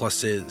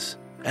surplus is,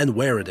 and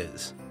where it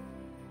is.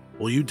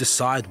 Will you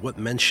decide what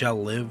men shall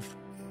live,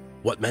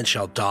 what men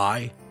shall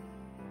die?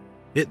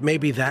 It may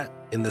be that,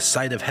 in the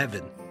sight of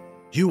heaven,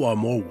 you are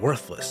more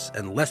worthless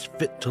and less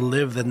fit to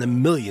live than the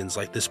millions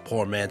like this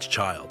poor man's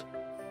child.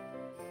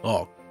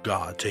 Oh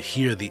God, to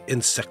hear the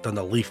insect on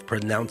the leaf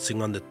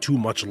pronouncing on the too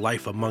much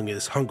life among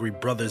his hungry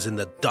brothers in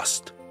the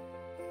dust."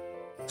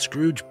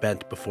 Scrooge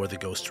bent before the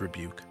ghost's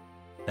rebuke,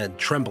 and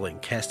trembling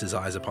cast his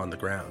eyes upon the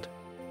ground.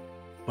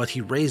 But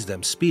he raised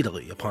them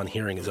speedily upon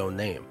hearing his own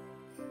name.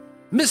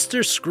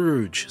 "Mr.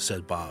 Scrooge,"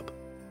 said Bob.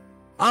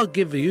 "I'll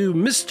give you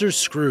Mr.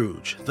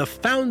 Scrooge, the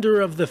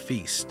founder of the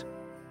feast."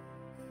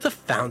 "The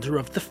founder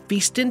of the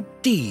feast,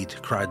 indeed!"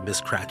 cried Miss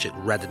Cratchit,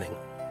 reddening.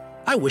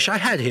 "I wish I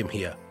had him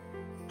here.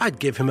 I'd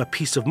give him a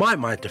piece of my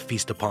mind to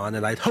feast upon,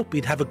 and I'd hope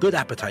he'd have a good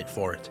appetite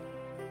for it."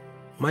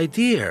 "My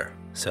dear,"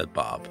 said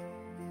Bob,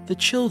 "the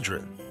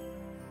children.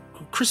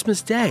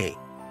 Christmas Day."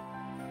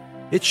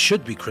 "It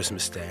should be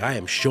Christmas Day, I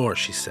am sure,"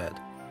 she said,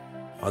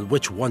 "on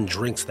which one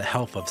drinks the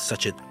health of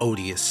such an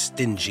odious,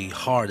 stingy,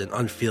 hard, and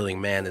unfeeling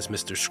man as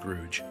Mr.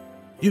 Scrooge.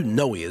 You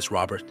know he is,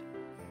 Robert.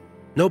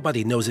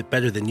 Nobody knows it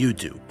better than you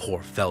do,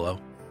 poor fellow."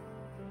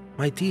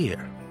 "My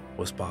dear,"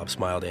 was Bob's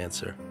mild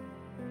answer,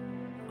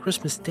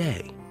 "Christmas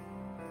Day."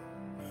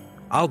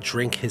 "I'll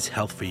drink his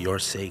health for your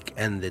sake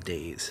and the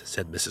day's,"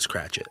 said Mrs.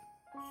 Cratchit.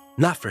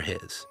 "Not for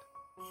his.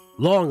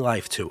 Long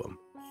life to him.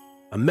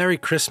 A Merry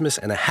Christmas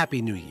and a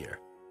Happy New Year.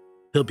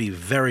 He'll be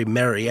very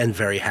merry and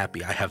very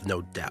happy, I have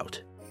no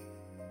doubt."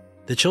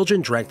 The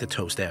children drank the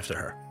toast after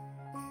her.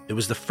 It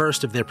was the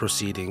first of their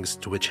proceedings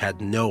to which had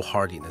no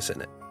heartiness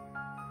in it.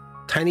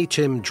 Tiny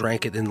Tim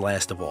drank it in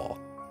last of all,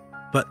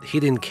 but he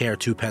didn't care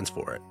 2 pence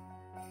for it.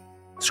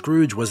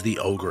 Scrooge was the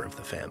ogre of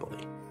the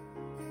family.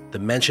 The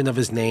mention of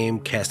his name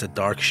cast a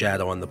dark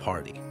shadow on the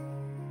party,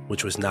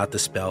 which was not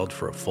dispelled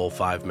for a full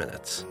 5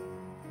 minutes.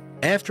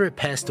 After it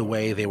passed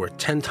away, they were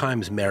 10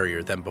 times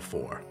merrier than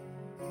before,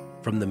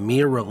 from the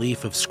mere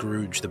relief of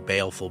Scrooge the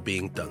baleful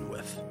being done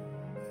with.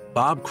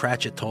 Bob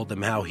Cratchit told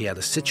them how he had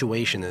a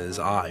situation in his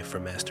eye for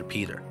Master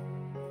Peter,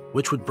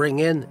 which would bring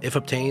in, if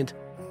obtained,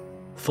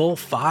 full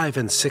 5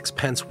 and 6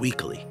 pence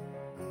weekly.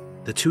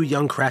 The two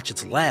young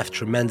Cratchits laughed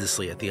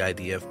tremendously at the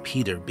idea of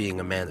Peter being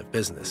a man of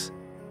business,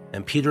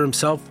 and Peter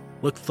himself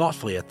looked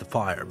thoughtfully at the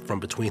fire from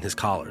between his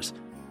collars,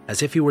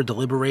 as if he were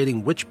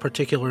deliberating which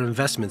particular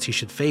investments he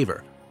should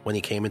favor when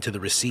he came into the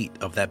receipt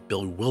of that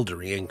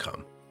bewildering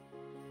income.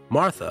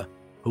 Martha,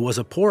 who was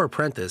a poor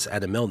apprentice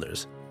at a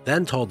milliner's,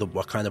 then told them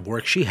what kind of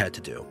work she had to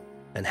do,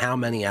 and how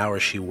many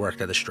hours she worked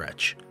at a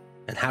stretch,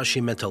 and how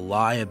she meant to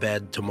lie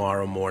abed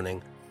tomorrow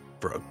morning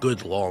for a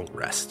good long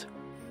rest.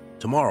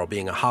 Tomorrow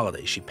being a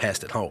holiday she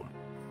passed at home.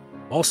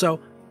 Also,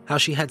 how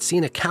she had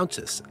seen a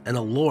countess and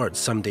a lord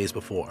some days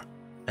before,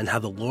 and how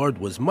the lord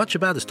was much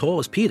about as tall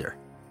as Peter,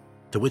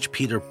 to which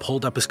Peter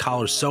pulled up his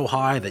collar so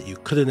high that you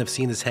couldn't have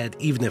seen his head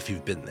even if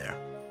you've been there.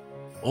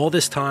 All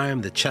this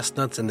time, the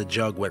chestnuts and the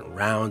jug went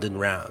round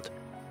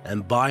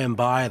and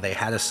by they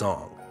had a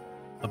song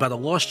about a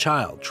lost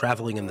child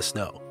traveling in the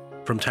snow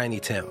from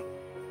Tiny Tim,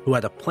 who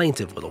had a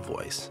plaintive little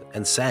voice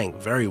and sang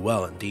very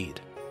well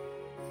indeed.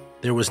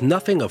 There was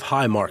nothing of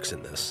high marks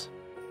in this.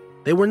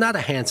 They were not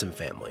a handsome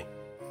family.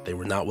 They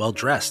were not well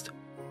dressed.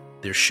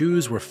 Their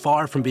shoes were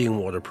far from being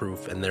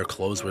waterproof, and their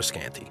clothes were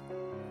scanty.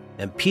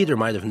 And Peter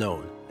might have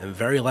known, and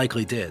very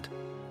likely did,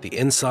 the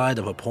inside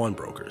of a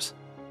pawnbroker's.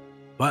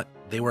 But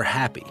they were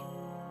happy,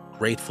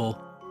 grateful,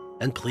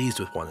 and pleased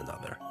with one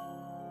another,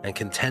 and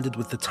contented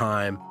with the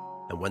time,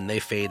 and when they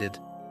faded,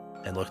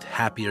 and looked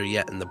happier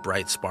yet in the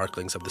bright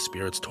sparklings of the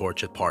spirit's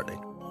torch at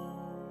parting.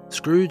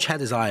 Scrooge had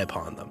his eye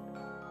upon them,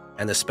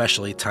 and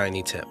especially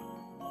Tiny Tim,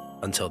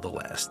 until the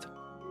last.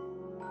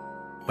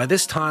 By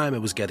this time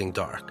it was getting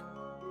dark,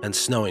 and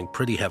snowing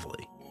pretty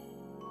heavily,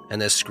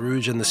 and as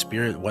Scrooge and the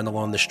spirit went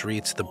along the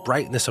streets, the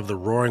brightness of the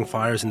roaring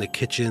fires in the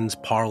kitchens,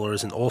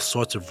 parlors, and all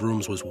sorts of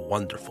rooms was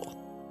wonderful.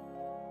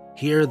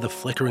 Here the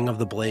flickering of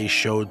the blaze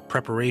showed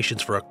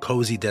preparations for a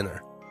cozy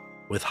dinner,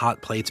 with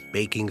hot plates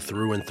baking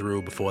through and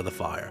through before the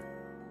fire,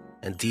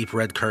 and deep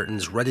red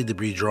curtains ready to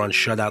be drawn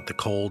shut out the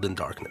cold and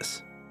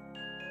darkness.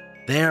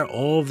 There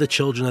all of the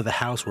children of the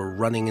house were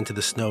running into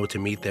the snow to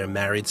meet their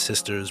married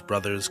sisters,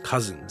 brothers,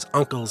 cousins,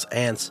 uncles,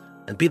 aunts,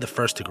 and be the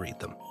first to greet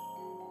them.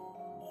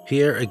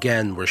 Here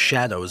again were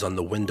shadows on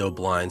the window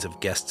blinds of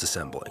guests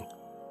assembling,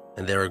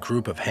 and there a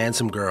group of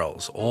handsome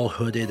girls, all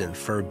hooded and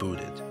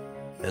fur-booted,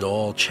 and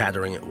all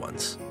chattering at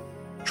once,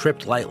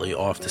 tripped lightly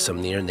off to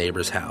some near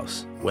neighbor's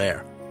house,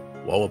 where,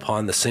 woe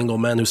upon the single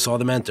men who saw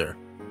them enter,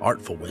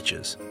 artful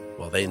witches,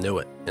 well they knew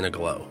it, in a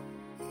glow.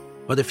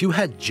 But if you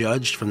had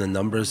judged from the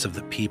numbers of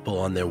the people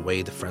on their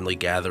way to friendly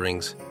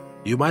gatherings,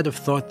 you might have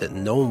thought that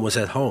no one was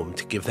at home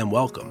to give them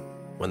welcome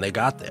when they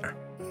got there.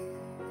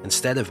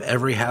 Instead of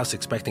every house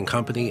expecting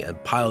company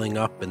and piling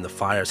up in the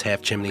fire's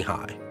half-chimney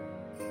high.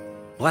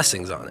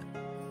 Blessings on it,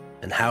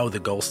 and how the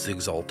ghosts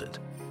exulted.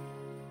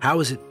 How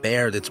as it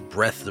bared its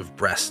breadth of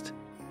breast,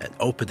 and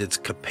opened its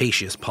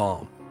capacious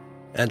palm,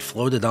 and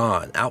floated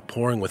on,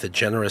 outpouring with a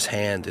generous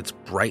hand its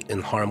bright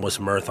and harmless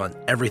mirth on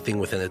everything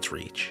within its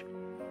reach.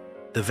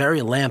 The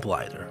very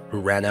lamplighter, who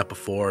ran out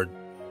before,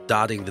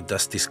 dotting the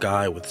dusty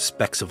sky with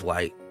specks of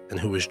light, and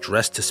who was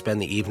dressed to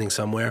spend the evening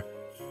somewhere,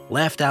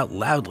 laughed out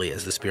loudly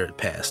as the spirit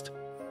passed,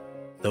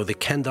 though the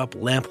kenned-up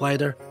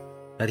lamplighter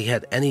that he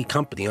had any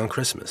company on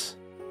Christmas.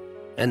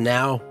 And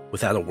now,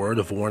 without a word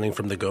of warning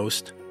from the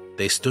ghost,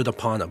 they stood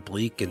upon a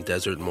bleak and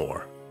desert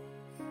moor,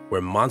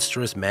 where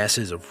monstrous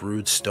masses of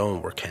rude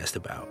stone were cast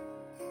about,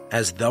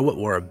 as though it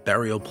were a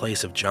burial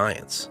place of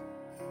giants,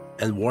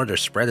 and water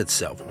spread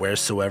itself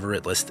wheresoever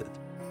it listed,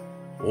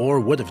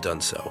 or would have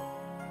done so,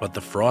 but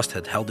the frost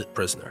had held it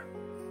prisoner,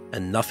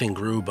 and nothing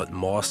grew but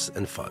moss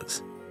and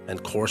fuzz,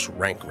 and coarse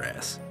rank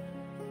grass.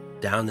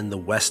 Down in the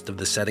west of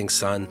the setting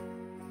sun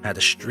had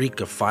a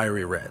streak of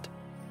fiery red,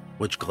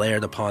 which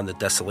glared upon the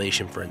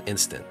desolation for an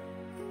instant,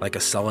 like a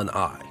sullen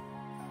eye,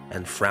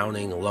 and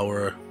frowning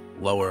lower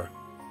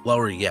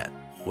yet,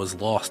 was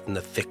lost in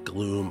the thick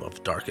gloom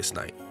of darkest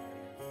night.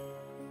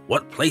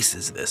 "What place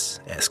is this?"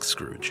 asked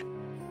Scrooge.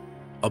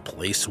 "A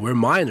place where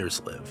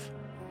miners live,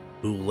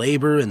 who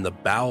labor in the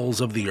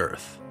bowels of the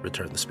earth,"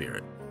 returned the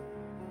spirit.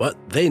 "But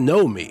they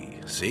know me,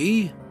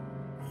 see?"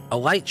 A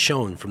light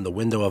shone from the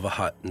window of a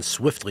hut, and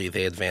swiftly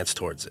they advanced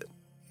towards it.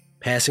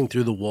 Passing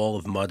through the wall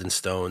of mud and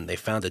stone, they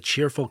found a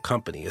cheerful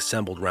company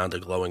assembled round a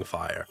glowing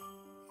fire.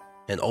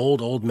 An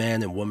old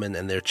man and woman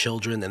and their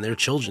children and their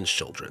children's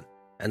children,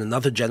 and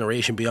another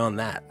generation beyond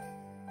that,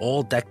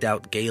 all decked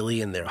out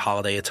gaily in their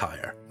holiday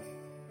attire.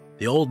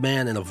 The old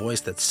man, in a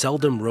voice that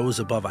seldom rose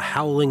above a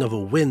howling of a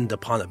wind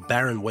upon a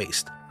barren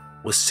waste,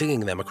 was singing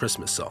them a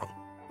Christmas song.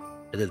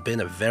 It had been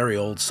a very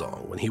old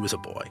song when he was a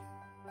boy,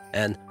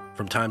 and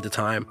from time to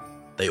time,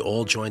 they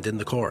all joined in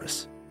the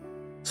chorus.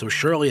 So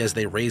surely as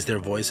they raised their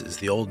voices,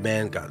 the old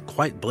man got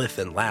quite blithe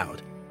and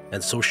loud,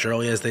 and so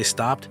surely as they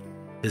stopped,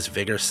 his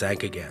vigor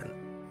sank again.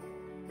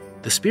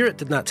 The spirit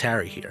did not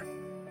tarry here,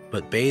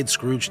 but bade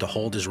Scrooge to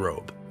hold his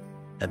robe,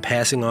 and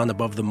passing on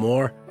above the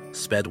moor,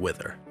 sped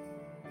with her.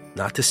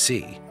 Not to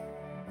see,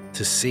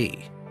 to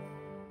see.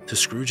 To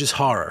Scrooge's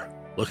horror,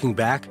 looking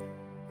back,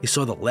 he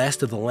saw the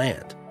last of the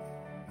land,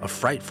 a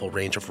frightful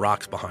range of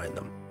rocks behind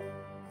them,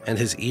 and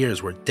his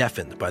ears were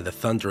deafened by the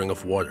thundering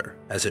of water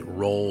as it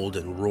rolled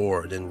and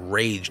roared and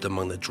raged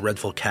among the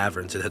dreadful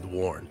caverns it had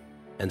worn,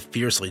 and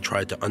fiercely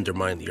tried to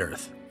undermine the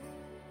earth.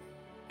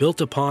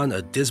 Built upon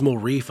a dismal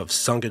reef of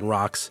sunken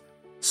rocks,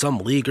 some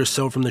league or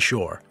so from the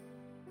shore,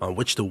 on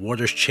which the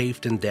waters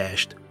chafed and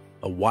dashed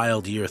a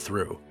wild year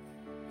through,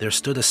 there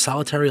stood a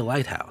solitary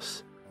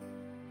lighthouse.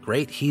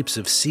 Great heaps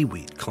of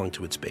seaweed clung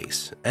to its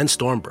base, and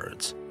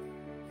stormbirds,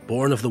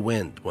 born of the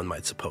wind, one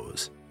might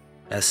suppose,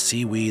 as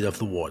seaweed of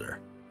the water,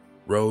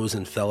 rose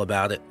and fell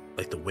about it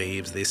like the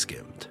waves they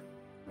skimmed.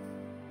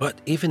 But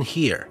even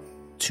here,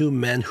 two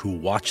men who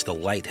watched the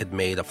light had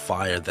made a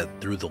fire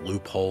that through the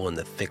loophole in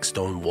the thick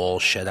stone wall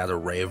shed out a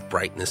ray of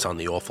brightness on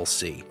the awful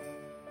sea.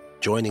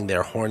 Joining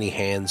their horny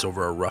hands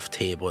over a rough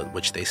table at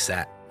which they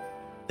sat,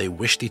 they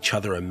wished each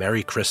other a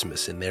Merry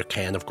Christmas in their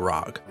can of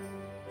grog,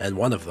 and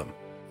one of them,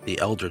 the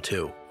elder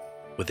too,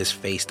 with his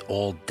face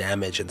all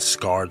damaged and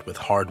scarred with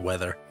hard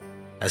weather,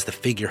 as the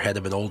figurehead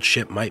of an old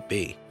ship might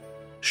be,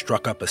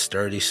 struck up a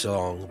sturdy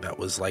song that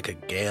was like a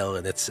gale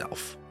in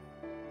itself.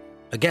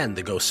 Again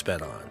the ghost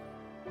sped on,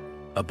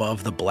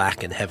 above the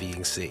black and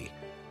heavying sea,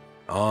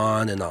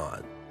 on and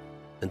on,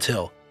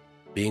 until,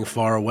 being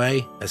far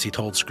away, as he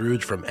told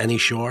Scrooge, from any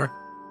shore,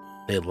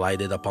 they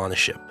lighted upon a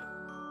ship.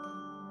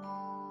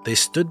 They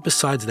stood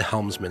beside the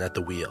helmsman at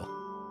the wheel,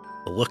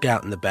 the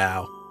lookout in the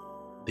bow,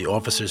 the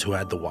officers who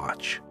had the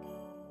watch,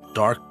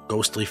 dark,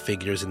 ghostly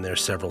figures in their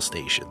several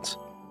stations.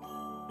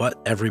 But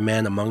every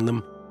man among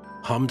them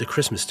hummed a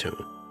Christmas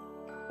tune,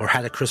 or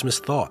had a Christmas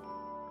thought,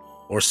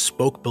 or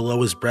spoke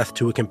below his breath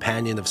to a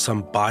companion of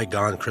some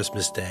bygone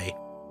Christmas day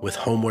with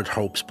homeward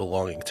hopes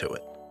belonging to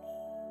it.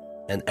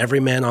 And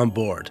every man on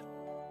board,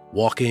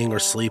 walking or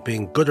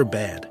sleeping, good or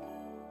bad,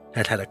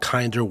 had had a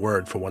kinder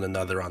word for one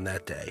another on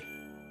that day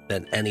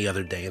than any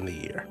other day in the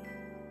year,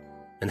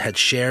 and had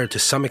shared to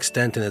some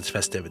extent in its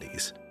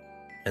festivities,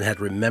 and had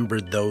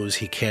remembered those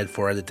he cared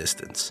for at a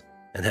distance,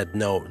 and had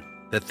known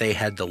that they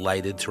had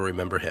delighted to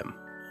remember him.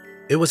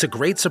 It was a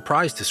great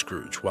surprise to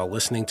Scrooge, while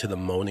listening to the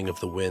moaning of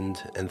the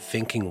wind and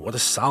thinking what a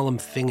solemn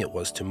thing it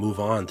was to move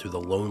on through the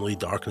lonely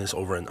darkness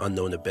over an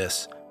unknown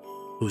abyss,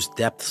 whose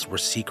depths were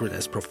secret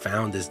as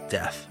profound as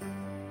death.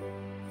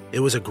 It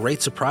was a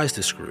great surprise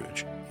to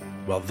Scrooge,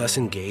 while thus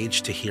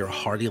engaged, to hear a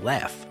hearty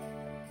laugh.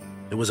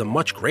 It was a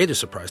much greater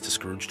surprise to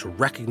Scrooge to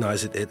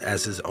recognize it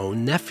as his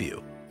own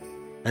nephew,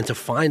 and to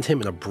find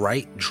him in a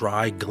bright,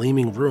 dry,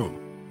 gleaming room,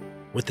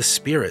 with the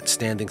spirit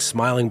standing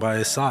smiling by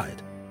his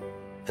side,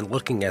 and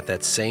looking at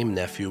that same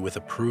nephew with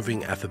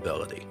approving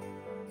affability.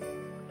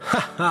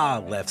 "Ha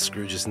ha!" laughed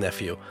Scrooge's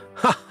nephew.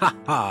 "Ha ha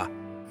ha!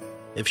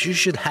 If you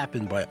should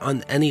happen by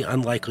any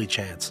unlikely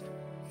chance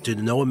to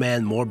know a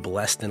man more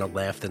blessed in a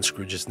laugh than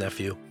Scrooge's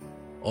nephew,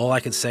 all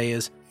I can say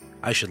is,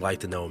 I should like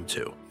to know him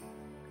too.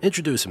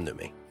 Introduce him to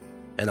me,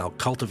 and I'll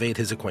cultivate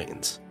his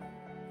acquaintance.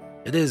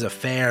 It is a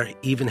fair,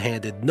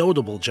 even-handed,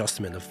 notable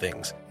adjustment of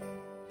things,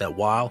 that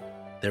while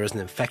there is an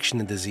infection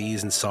and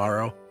disease and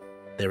sorrow,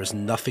 there is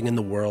nothing in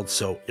the world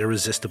so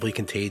irresistibly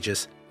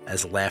contagious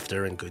as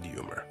laughter and good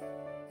humor."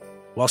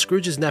 While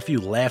Scrooge's nephew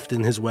laughed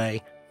in his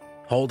way,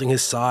 holding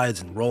his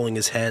sides and rolling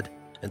his head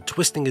and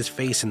twisting his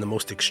face in the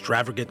most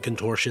extravagant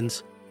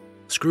contortions,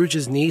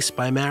 Scrooge's niece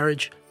by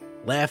marriage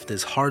laughed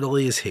as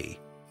heartily as he,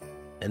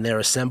 and their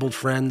assembled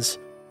friends,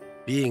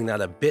 being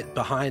not a bit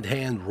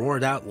behindhand,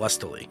 roared out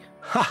lustily,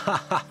 "Ha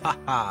ha ha ha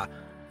ha!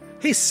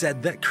 He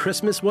said that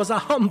Christmas was a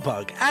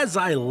humbug, as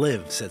I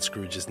live," said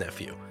Scrooge's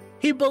nephew.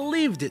 "He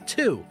believed it,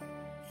 too."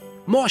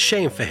 "More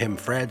shame for him,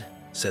 Fred,"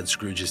 said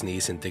Scrooge's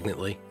niece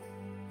indignantly.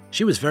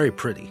 She was very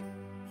pretty,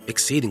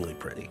 exceedingly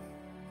pretty,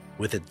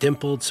 with a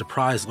dimpled,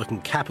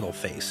 surprised-looking capital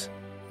face,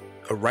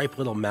 a ripe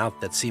little mouth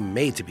that seemed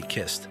made to be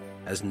kissed,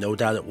 as no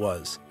doubt it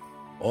was,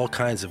 all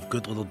kinds of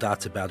good little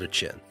dots about her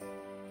chin,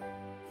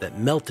 that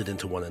melted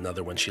into one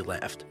another when she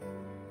laughed,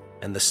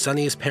 and the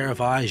sunniest pair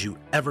of eyes you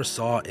ever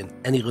saw in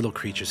any little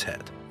creature's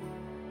head.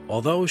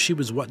 Although she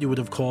was what you would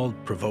have called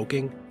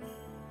provoking,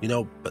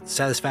 but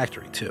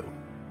satisfactory too.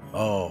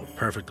 Oh,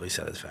 perfectly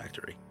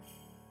satisfactory.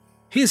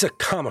 "He's a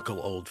comical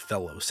old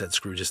fellow," said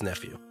Scrooge's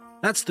nephew.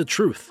 "That's the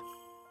truth,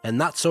 and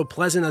not so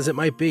pleasant as it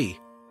might be.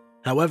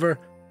 However,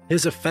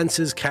 his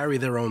offenses carry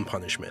their own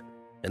punishment,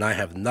 and I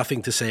have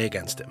nothing to say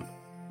against him."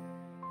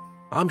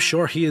 "I'm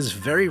sure he is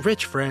very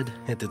rich, Fred,"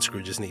 hinted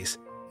Scrooge's niece.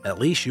 "At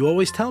least you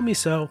always tell me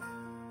so."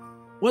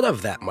 "What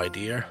of that, my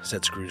dear?"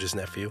 said Scrooge's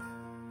nephew.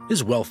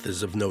 "His wealth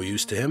is of no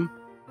use to him.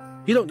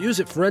 He don't use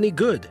it for any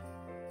good.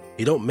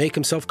 He don't make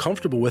himself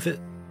comfortable with it,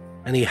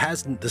 and he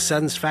hasn't the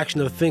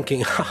satisfaction of thinking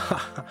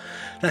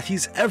that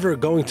he's ever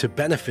going to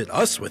benefit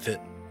us with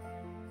it."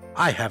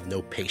 "I have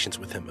no patience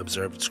with him,"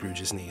 observed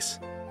Scrooge's niece.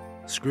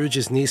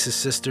 Scrooge's niece's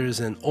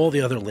sisters and all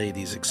the other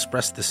ladies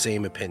expressed the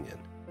same opinion.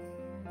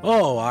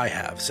 "Oh, I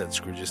have," said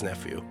Scrooge's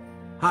nephew.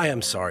 "I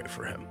am sorry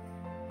for him.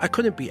 I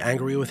couldn't be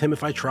angry with him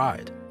if I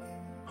tried.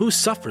 Who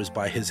suffers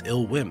by his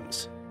ill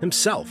whims?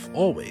 Himself,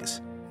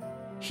 always.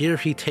 Here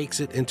he takes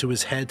it into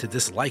his head to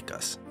dislike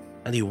us,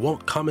 and he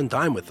won't come and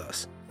dine with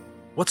us.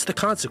 What's the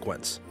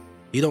consequence?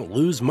 He don't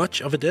lose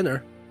much of a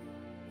dinner."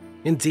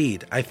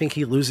 "Indeed, I think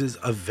he loses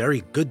a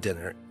very good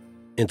dinner,"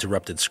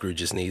 interrupted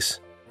Scrooge's niece.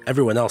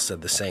 Everyone else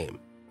said the same.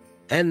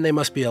 And they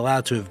must be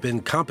allowed to have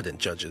been competent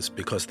judges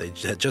because they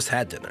had just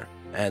had dinner,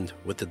 and,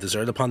 with the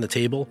dessert upon the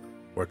table,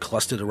 were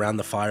clustered around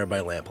the fire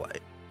by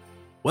lamplight.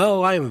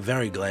 "Well, I am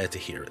very glad to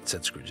hear it,"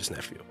 said Scrooge's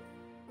nephew,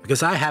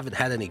 "because I haven't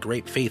had any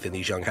great faith in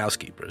these young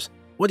housekeepers.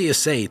 What do you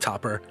say,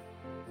 Topper?"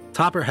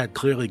 Topper had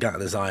clearly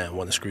gotten his eye on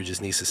one of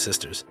Scrooge's niece's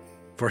sisters,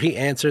 for he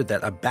answered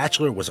that a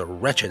bachelor was a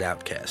wretched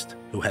outcast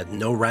who had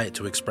no right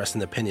to express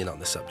an opinion on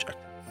the subject,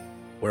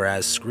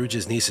 whereas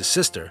Scrooge's niece's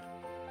sister,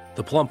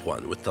 the plump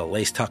one with the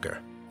lace tucker,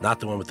 not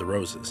the one with the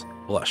roses,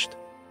 blushed.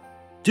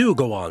 "Do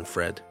go on,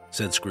 Fred,"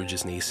 said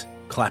Scrooge's niece,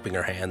 clapping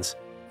her hands.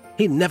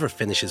 "He never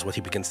finishes what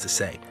he begins to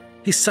say.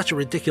 He's such a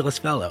ridiculous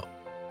fellow."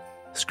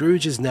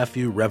 Scrooge's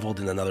nephew reveled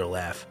in another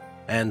laugh,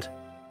 and,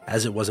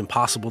 as it was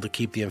impossible to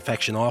keep the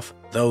infection off,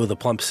 though the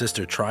plump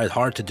sister tried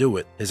hard to do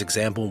it, his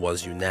example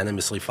was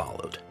unanimously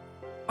followed.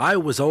 "I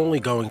was only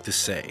going to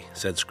say,"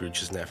 said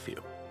Scrooge's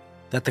nephew,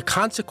 "that the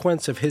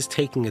consequence of his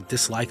taking a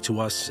dislike to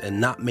us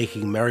and not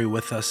making merry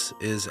with us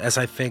is, as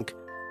I think,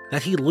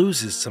 that he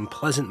loses some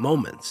pleasant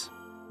moments,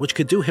 which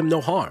could do him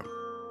no harm.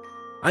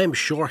 I am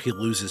sure he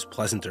loses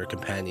pleasanter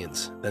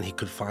companions than he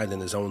could find in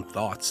his own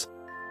thoughts,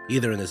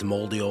 either in his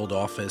moldy old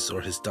office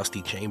or his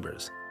dusty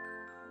chambers.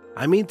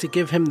 I mean to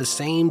give him the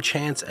same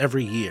chance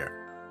every year,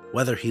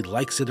 whether he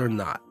likes it or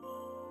not,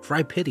 for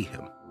I pity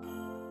him.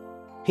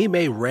 He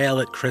may rail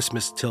at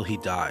Christmas till he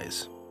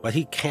dies, but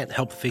he can't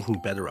help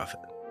thinking better of it.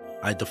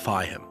 I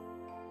defy him.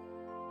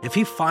 If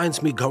he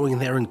finds me going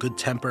there in good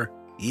temper,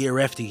 year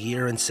after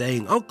year, and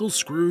saying, 'Uncle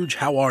Scrooge,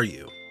 how are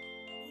you?'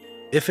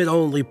 If it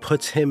only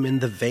puts him in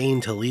the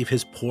vein to leave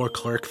his poor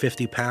clerk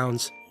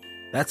 £50,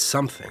 that's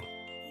something.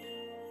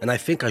 And I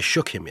think I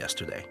shook him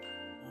yesterday."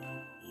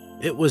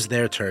 It was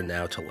their turn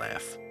now to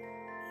laugh,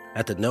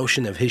 at the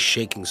notion of his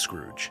shaking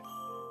Scrooge.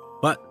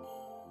 But,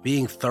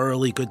 being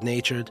thoroughly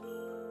good-natured,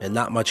 and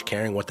not much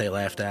caring what they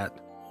laughed at,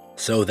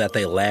 so that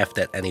they laughed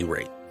at any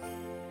rate,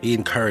 he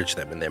encouraged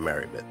them in their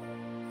merriment,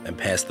 and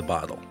passed the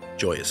bottle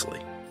joyously.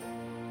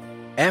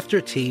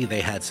 After tea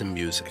they had some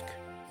music,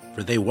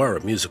 for they were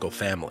a musical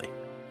family,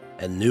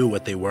 and knew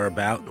what they were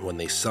about when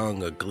they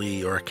sung a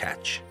glee or a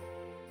catch.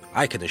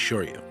 I can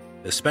assure you,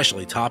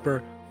 especially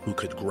Topper, who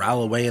could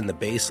growl away in the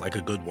bass like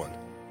a good one,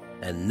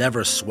 and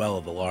never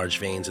swell the large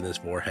veins in his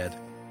forehead,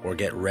 or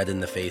get red in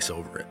the face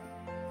over it.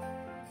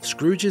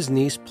 Scrooge's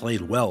niece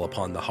played well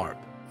upon the harp,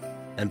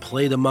 and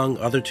played among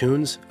other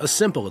tunes a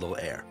simple little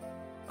air,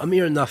 a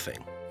mere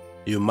nothing.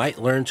 You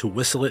might learn to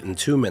whistle it in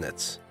 2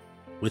 minutes,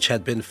 which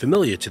had been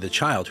familiar to the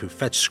child who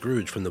fetched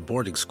Scrooge from the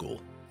boarding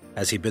school,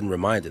 as he'd been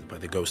reminded by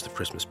the ghost of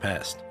Christmas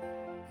past.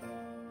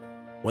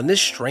 When this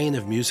strain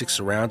of music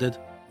surrounded,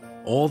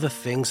 all the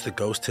things the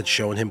ghost had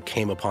shown him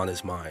came upon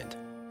his mind.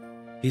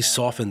 He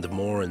softened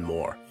more and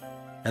more,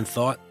 and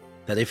thought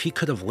that if he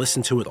could have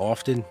listened to it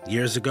often,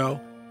 years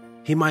ago,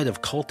 he might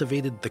have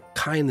cultivated the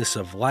kindness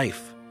of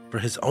life for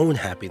his own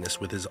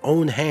happiness with his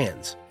own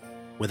hands,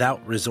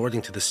 without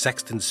resorting to the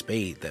sexton's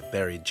spade that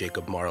buried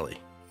Jacob Marley.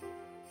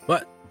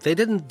 But they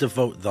didn't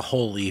devote the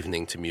whole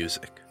evening to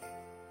music.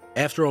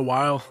 After a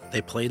while,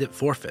 they played at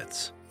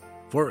forfeits,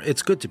 for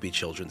it's good to be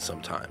children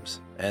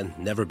sometimes, and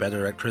never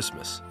better at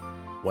Christmas,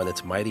 when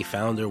its mighty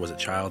founder was a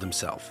child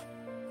himself.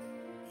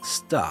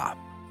 Stop.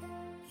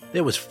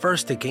 There was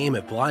first a game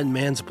at Blind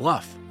Man's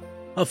Bluff.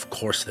 Of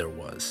course there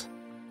was.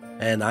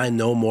 And I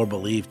no more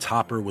believe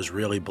Topper was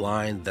really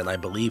blind than I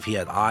believe he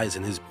had eyes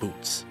in his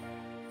boots.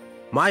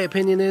 My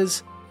opinion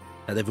is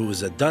that if it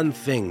was a done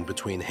thing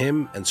between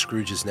him and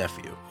Scrooge's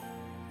nephew,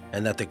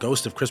 and that the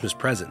ghost of Christmas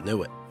Present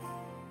knew it.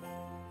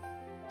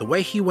 The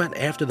way he went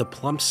after the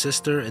plump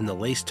sister in the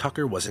lace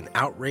tucker was an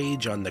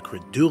outrage on the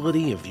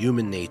credulity of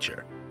human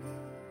nature,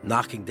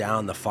 knocking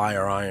down the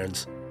fire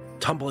irons,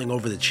 tumbling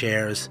over the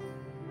chairs,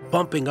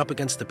 bumping up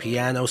against the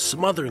piano,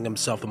 smothering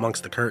himself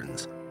amongst the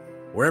curtains.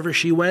 Wherever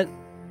she went,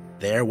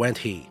 there went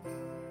he.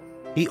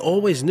 He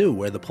always knew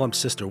where the plump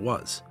sister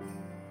was.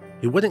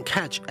 He wouldn't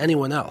catch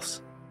anyone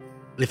else.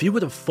 If you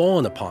would have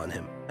fallen upon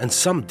him, and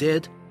some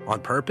did,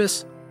 on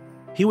purpose,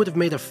 he would have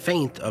made a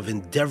feint of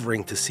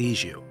endeavoring to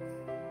seize you,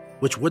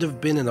 which would have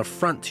been an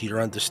affront to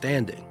your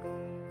understanding,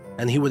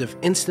 and he would have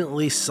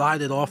instantly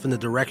sided off in the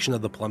direction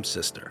of the plump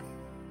sister.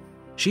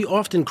 She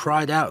often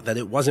cried out that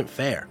it wasn't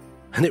fair,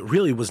 and it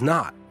really was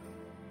not.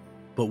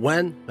 But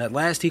when, at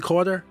last, he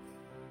caught her,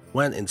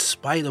 when, in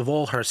spite of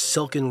all her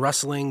silken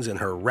rustlings and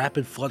her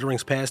rapid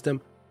flutterings past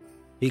him,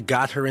 he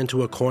got her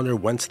into a corner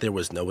whence there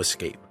was no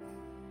escape.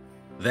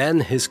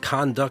 Then his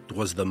conduct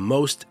was the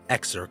most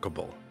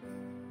execrable.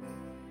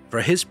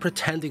 For his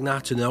pretending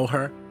not to know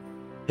her,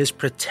 his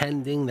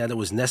pretending that it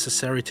was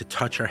necessary to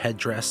touch her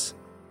headdress,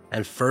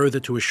 and further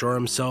to assure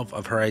himself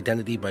of her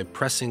identity by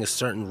pressing a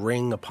certain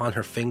ring upon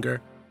her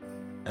finger,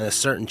 and a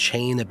certain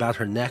chain about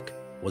her neck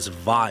was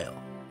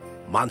vile,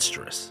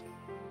 monstrous.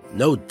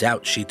 No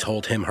doubt she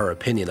told him her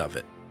opinion of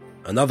it,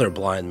 another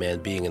blind man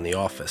being in the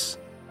office.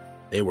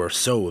 They were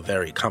so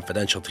very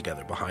confidential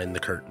together behind the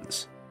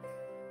curtains.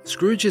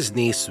 Scrooge's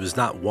niece was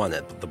not one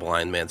at the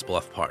blind man's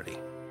bluff party,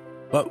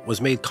 but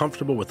was made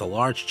comfortable with a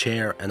large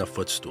chair and a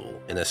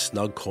footstool in a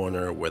snug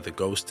corner where the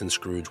ghost and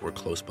Scrooge were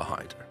close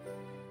behind her.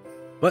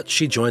 But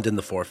she joined in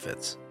the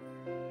forfeits,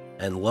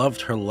 and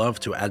loved her love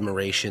to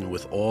admiration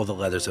with all the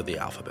letters of the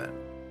alphabet.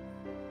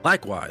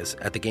 Likewise,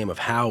 at the game of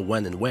how,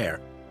 when, and where,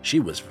 she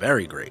was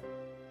very great,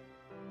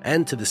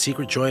 and to the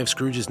secret joy of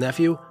Scrooge's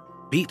nephew,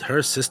 beat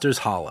her sisters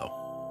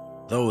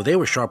hollow, though they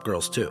were sharp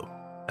girls too,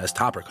 as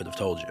Topper could have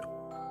told you.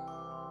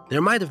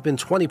 There might have been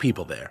 20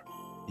 people there,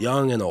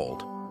 young and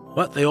old,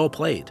 but they all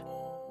played,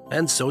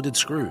 and so did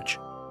Scrooge,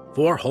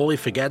 for wholly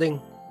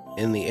forgetting,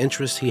 in the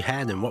interest he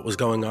had in what was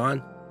going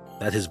on,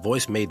 that his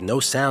voice made no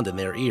sound in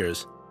their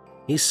ears,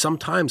 he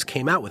sometimes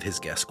came out with his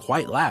guess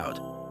quite loud,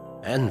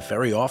 and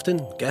very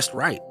often guessed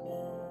right.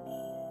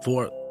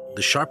 For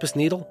the sharpest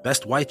needle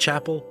best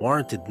Whitechapel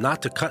warranted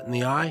not to cut in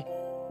the eye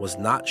was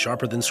not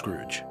sharper than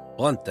Scrooge,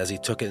 blunt as he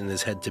took it in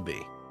his head to be.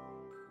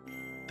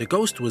 The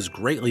ghost was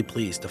greatly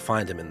pleased to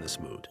find him in this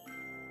mood,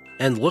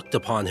 and looked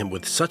upon him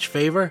with such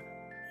favor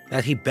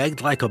that he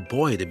begged like a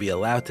boy to be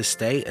allowed to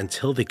stay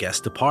until the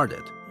guest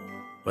departed.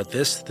 But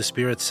this, the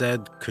spirit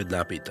said, could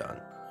not be done.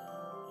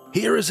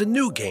 "Here is a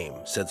new game,"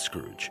 said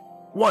Scrooge.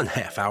 "1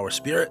 half-hour,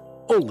 spirit,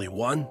 only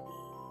one."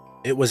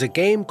 It was a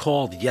game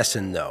called Yes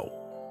and No,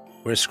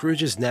 where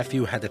Scrooge's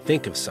nephew had to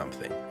think of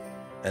something,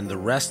 and the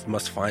rest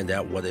must find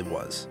out what it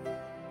was.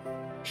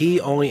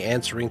 He only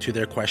answering to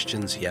their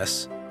questions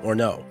yes or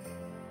no,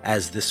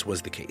 as this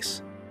was the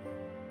case.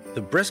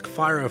 The brisk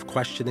fire of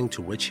questioning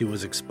to which he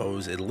was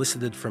exposed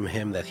elicited from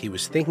him that he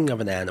was thinking of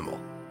an animal,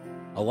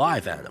 a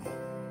live animal,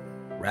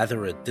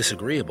 rather a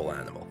disagreeable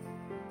animal,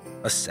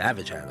 a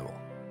savage animal,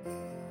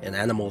 an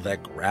animal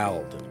that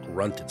growled and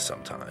grunted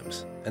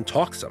sometimes, and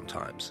talked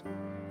sometimes,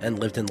 and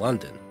lived in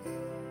London,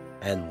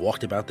 and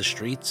walked about the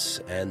streets,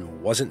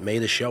 and wasn't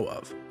made a show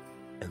of,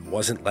 and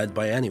wasn't led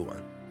by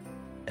anyone,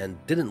 and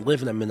didn't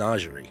live in a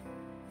menagerie,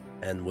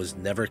 and was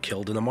never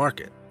killed in a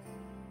market,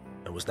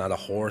 and was not a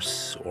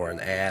horse, or an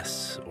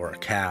ass, or a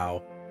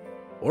cow,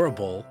 or a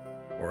bull,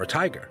 or a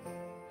tiger,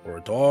 or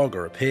a dog,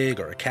 or a pig,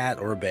 or a cat,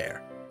 or a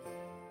bear.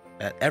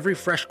 At every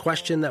fresh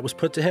question that was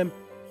put to him,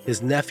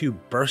 his nephew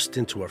burst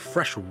into a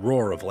fresh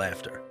roar of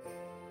laughter.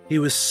 He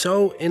was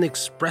so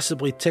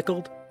inexpressibly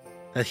tickled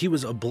that he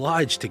was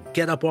obliged to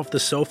get up off the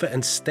sofa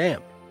and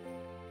stamp.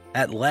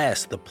 At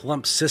last, the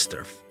plump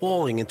sister,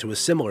 falling into a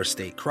similar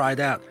state, cried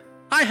out,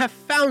 "I have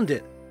found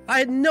it!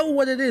 I know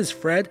what it is,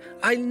 Fred!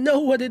 I know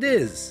what it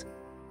is!"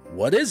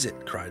 "What is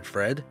it?" cried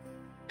Fred.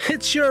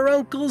 "It's your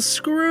Uncle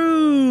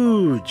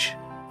Scrooge!"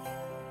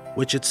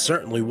 Which it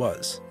certainly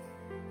was.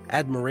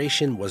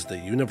 Admiration was the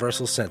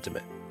universal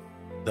sentiment,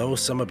 though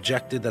some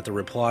objected that the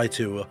reply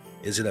to,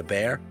 "Is it a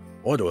bear?"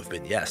 ought to have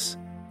been yes.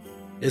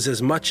 Is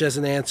as much as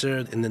an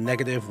answer in the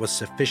negative was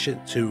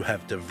sufficient to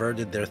have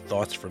diverted their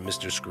thoughts from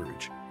Mr.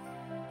 Scrooge.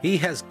 "He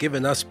has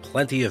given us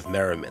plenty of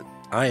merriment,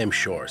 I am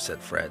sure," said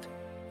Fred,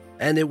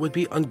 "and it would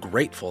be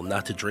ungrateful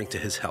not to drink to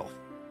his health.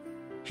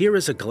 Here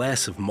is a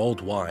glass of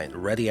mulled wine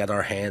ready at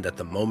our hand at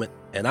the moment,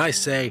 and I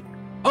say,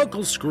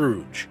 Uncle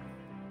Scrooge!"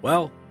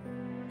 "Well,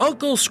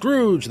 Uncle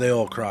Scrooge!" they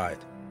all cried.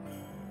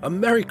 "A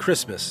Merry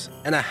Christmas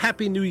and a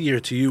Happy New Year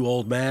to you,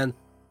 old man,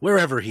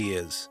 wherever he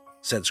is,"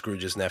 said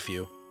Scrooge's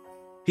nephew.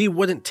 "He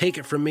wouldn't take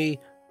it from me,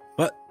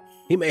 but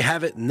he may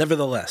have it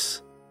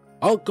nevertheless.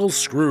 Uncle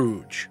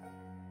Scrooge!"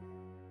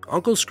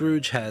 Uncle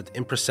Scrooge had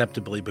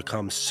imperceptibly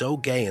become so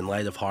gay and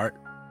light of heart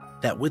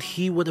that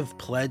he would have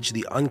pledged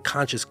the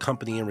unconscious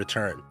company in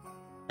return,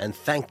 and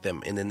thanked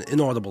them in an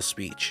inaudible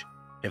speech,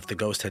 if the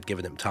ghost had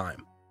given him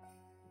time.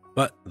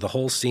 But the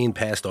whole scene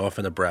passed off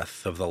in a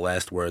breath of the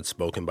last words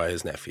spoken by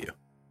his nephew,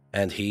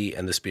 and he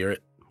and the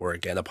spirit were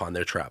again upon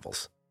their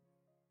travels.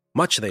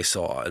 Much they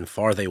saw, and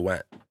far they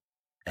went,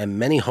 and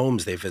many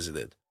homes they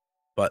visited,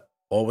 but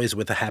always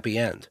with a happy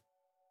end.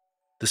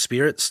 The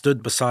spirit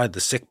stood beside the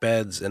sick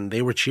beds, and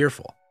they were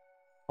cheerful.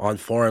 On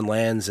foreign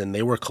lands, and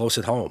they were close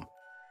at home.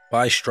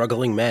 By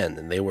struggling men,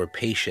 and they were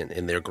patient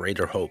in their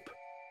greater hope.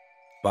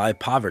 By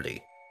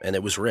poverty, and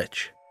it was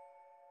rich.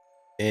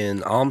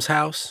 In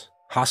almshouse,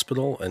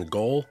 hospital, and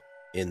goal,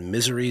 in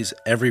misery's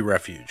every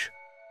refuge.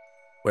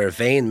 Where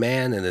vain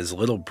man and his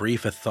little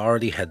brief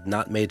authority had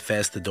not made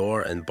fast the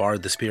door and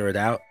barred the spirit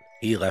out,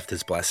 he left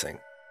his blessing,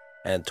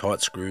 and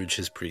taught Scrooge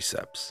his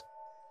precepts.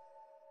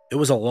 It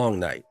was a long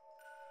night,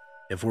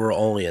 if it were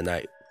only a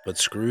night, but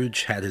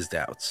Scrooge had his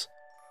doubts,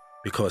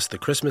 because the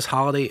Christmas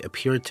holiday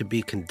appeared to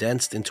be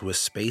condensed into a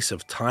space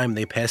of time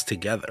they passed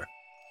together.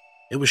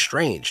 It was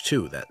strange,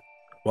 too, that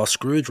while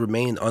Scrooge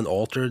remained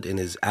unaltered in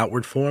his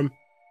outward form,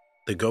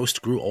 the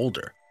ghost grew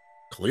older,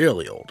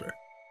 clearly older.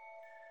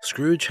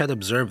 Scrooge had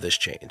observed this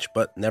change,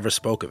 but never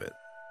spoke of it,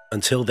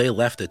 until they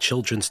left a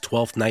children's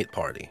 12th night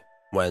party,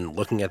 when,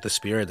 looking at the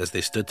spirit as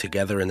they stood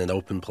together in an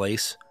open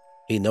place,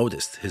 he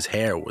noticed his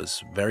hair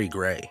was very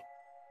gray.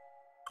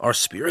 Are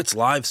spirits'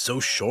 lives so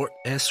short?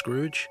 Asked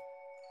Scrooge.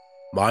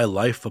 My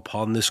life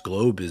upon this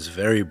globe is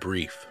very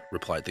brief,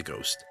 replied the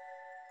ghost.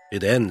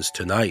 It ends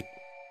tonight.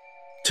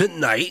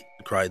 Tonight?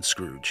 Cried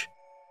Scrooge.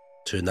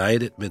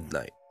 Tonight at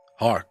midnight.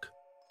 Hark,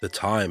 the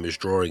time is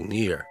drawing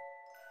near.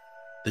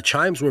 The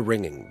chimes were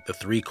ringing, the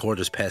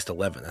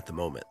 11:15 at the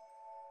moment.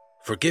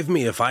 Forgive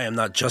me if I am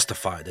not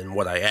justified in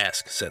what I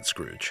ask, said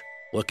Scrooge,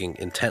 looking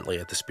intently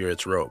at the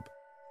spirit's robe.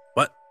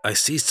 But I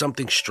see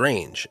something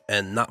strange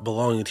and not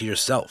belonging to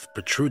yourself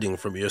protruding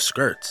from your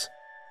skirts.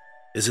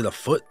 Is it a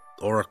foot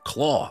or a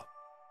claw?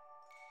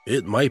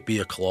 It might be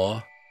a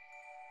claw,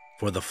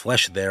 for the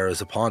flesh there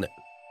is upon it,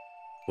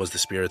 was the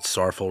spirit's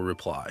sorrowful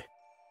reply.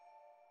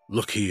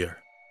 Look here.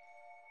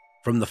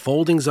 From the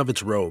foldings of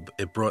its robe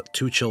it brought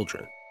 2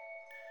 children,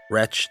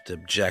 wretched,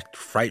 abject,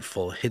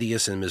 frightful,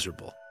 hideous, and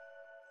miserable.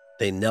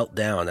 They knelt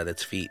down at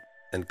its feet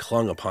and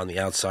clung upon the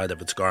outside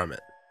of its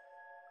garment.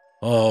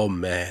 Oh,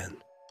 man,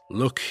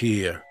 look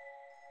here,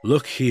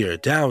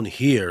 down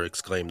here,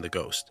 exclaimed the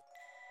ghost.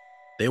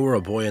 They were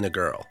a boy and a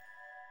girl.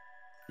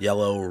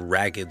 Yellow,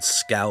 ragged,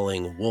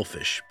 scowling,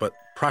 wolfish, but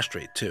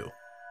prostrate too,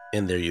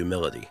 in their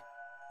humility.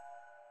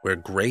 Where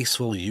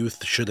graceful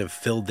youth should have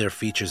filled their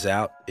features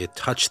out, it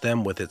touched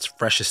them with its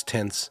freshest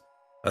tints.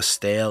 A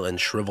stale and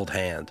shriveled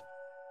hand,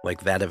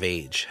 like that of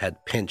age,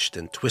 had pinched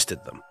and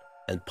twisted them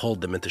and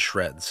pulled them into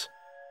shreds.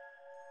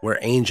 Where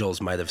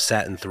angels might have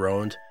sat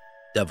enthroned,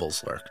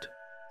 devils lurked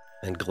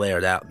and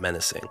glared out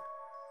menacing.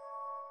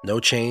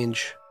 No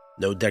change,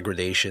 no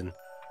degradation,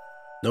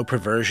 no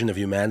perversion of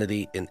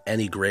humanity in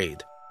any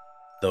grade,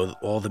 though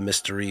all the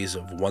mysteries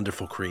of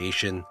wonderful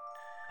creation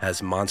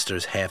has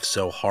monsters half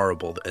so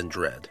horrible and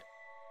dread.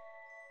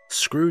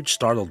 Scrooge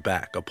startled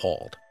back,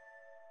 appalled.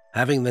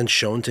 Having then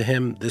shown to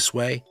him this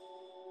way,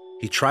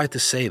 he tried to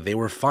say they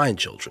were fine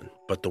children,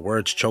 but the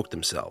words choked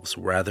themselves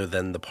rather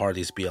than the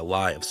parties be a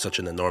lie of such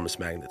an enormous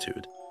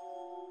magnitude.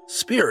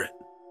 Spirit,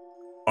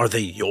 are they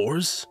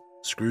yours?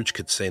 Scrooge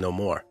could say no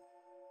more.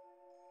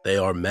 They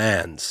are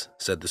man's,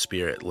 said the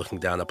spirit, looking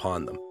down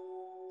upon them,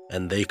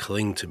 and they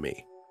cling to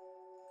me,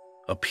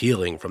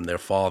 appealing from their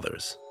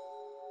fathers.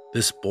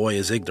 This boy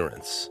is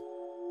ignorance,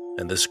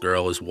 and this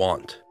girl is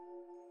want.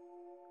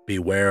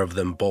 Beware of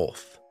them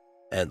both,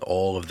 and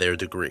all of their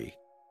degree.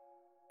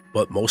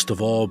 But most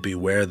of all,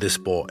 beware this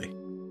boy,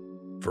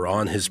 for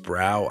on his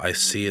brow I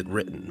see it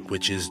written,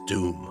 which is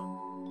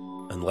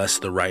doom. Unless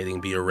the writing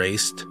be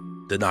erased,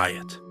 deny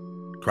it,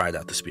 cried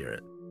out the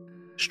spirit,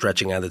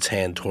 stretching out its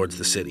hand towards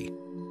the city.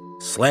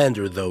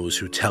 Slander those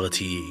who tell it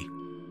to ye.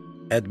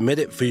 Admit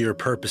it for your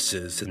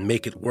purposes, and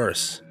make it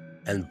worse,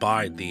 and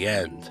bide the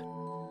end.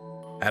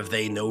 Have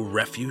they no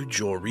refuge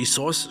or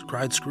resource?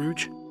 Cried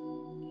Scrooge.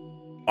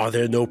 Are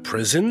there no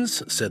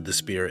prisons? Said the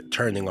spirit,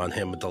 turning on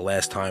him the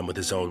last time with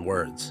his own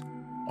words.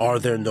 Are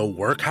there no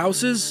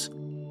workhouses?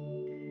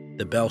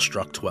 The bell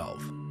struck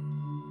 12.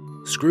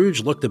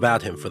 Scrooge looked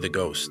about him for the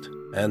ghost,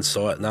 and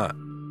saw it not.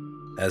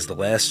 As the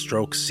last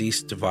stroke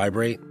ceased to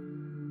vibrate,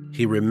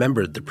 he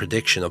remembered the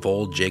prediction of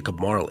old Jacob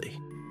Marley,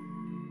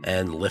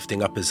 and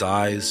lifting up his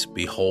eyes,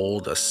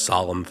 behold a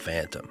solemn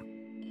phantom,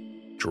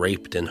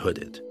 draped and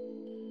hooded,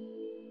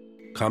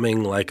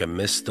 coming like a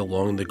mist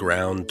along the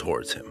ground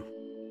towards him.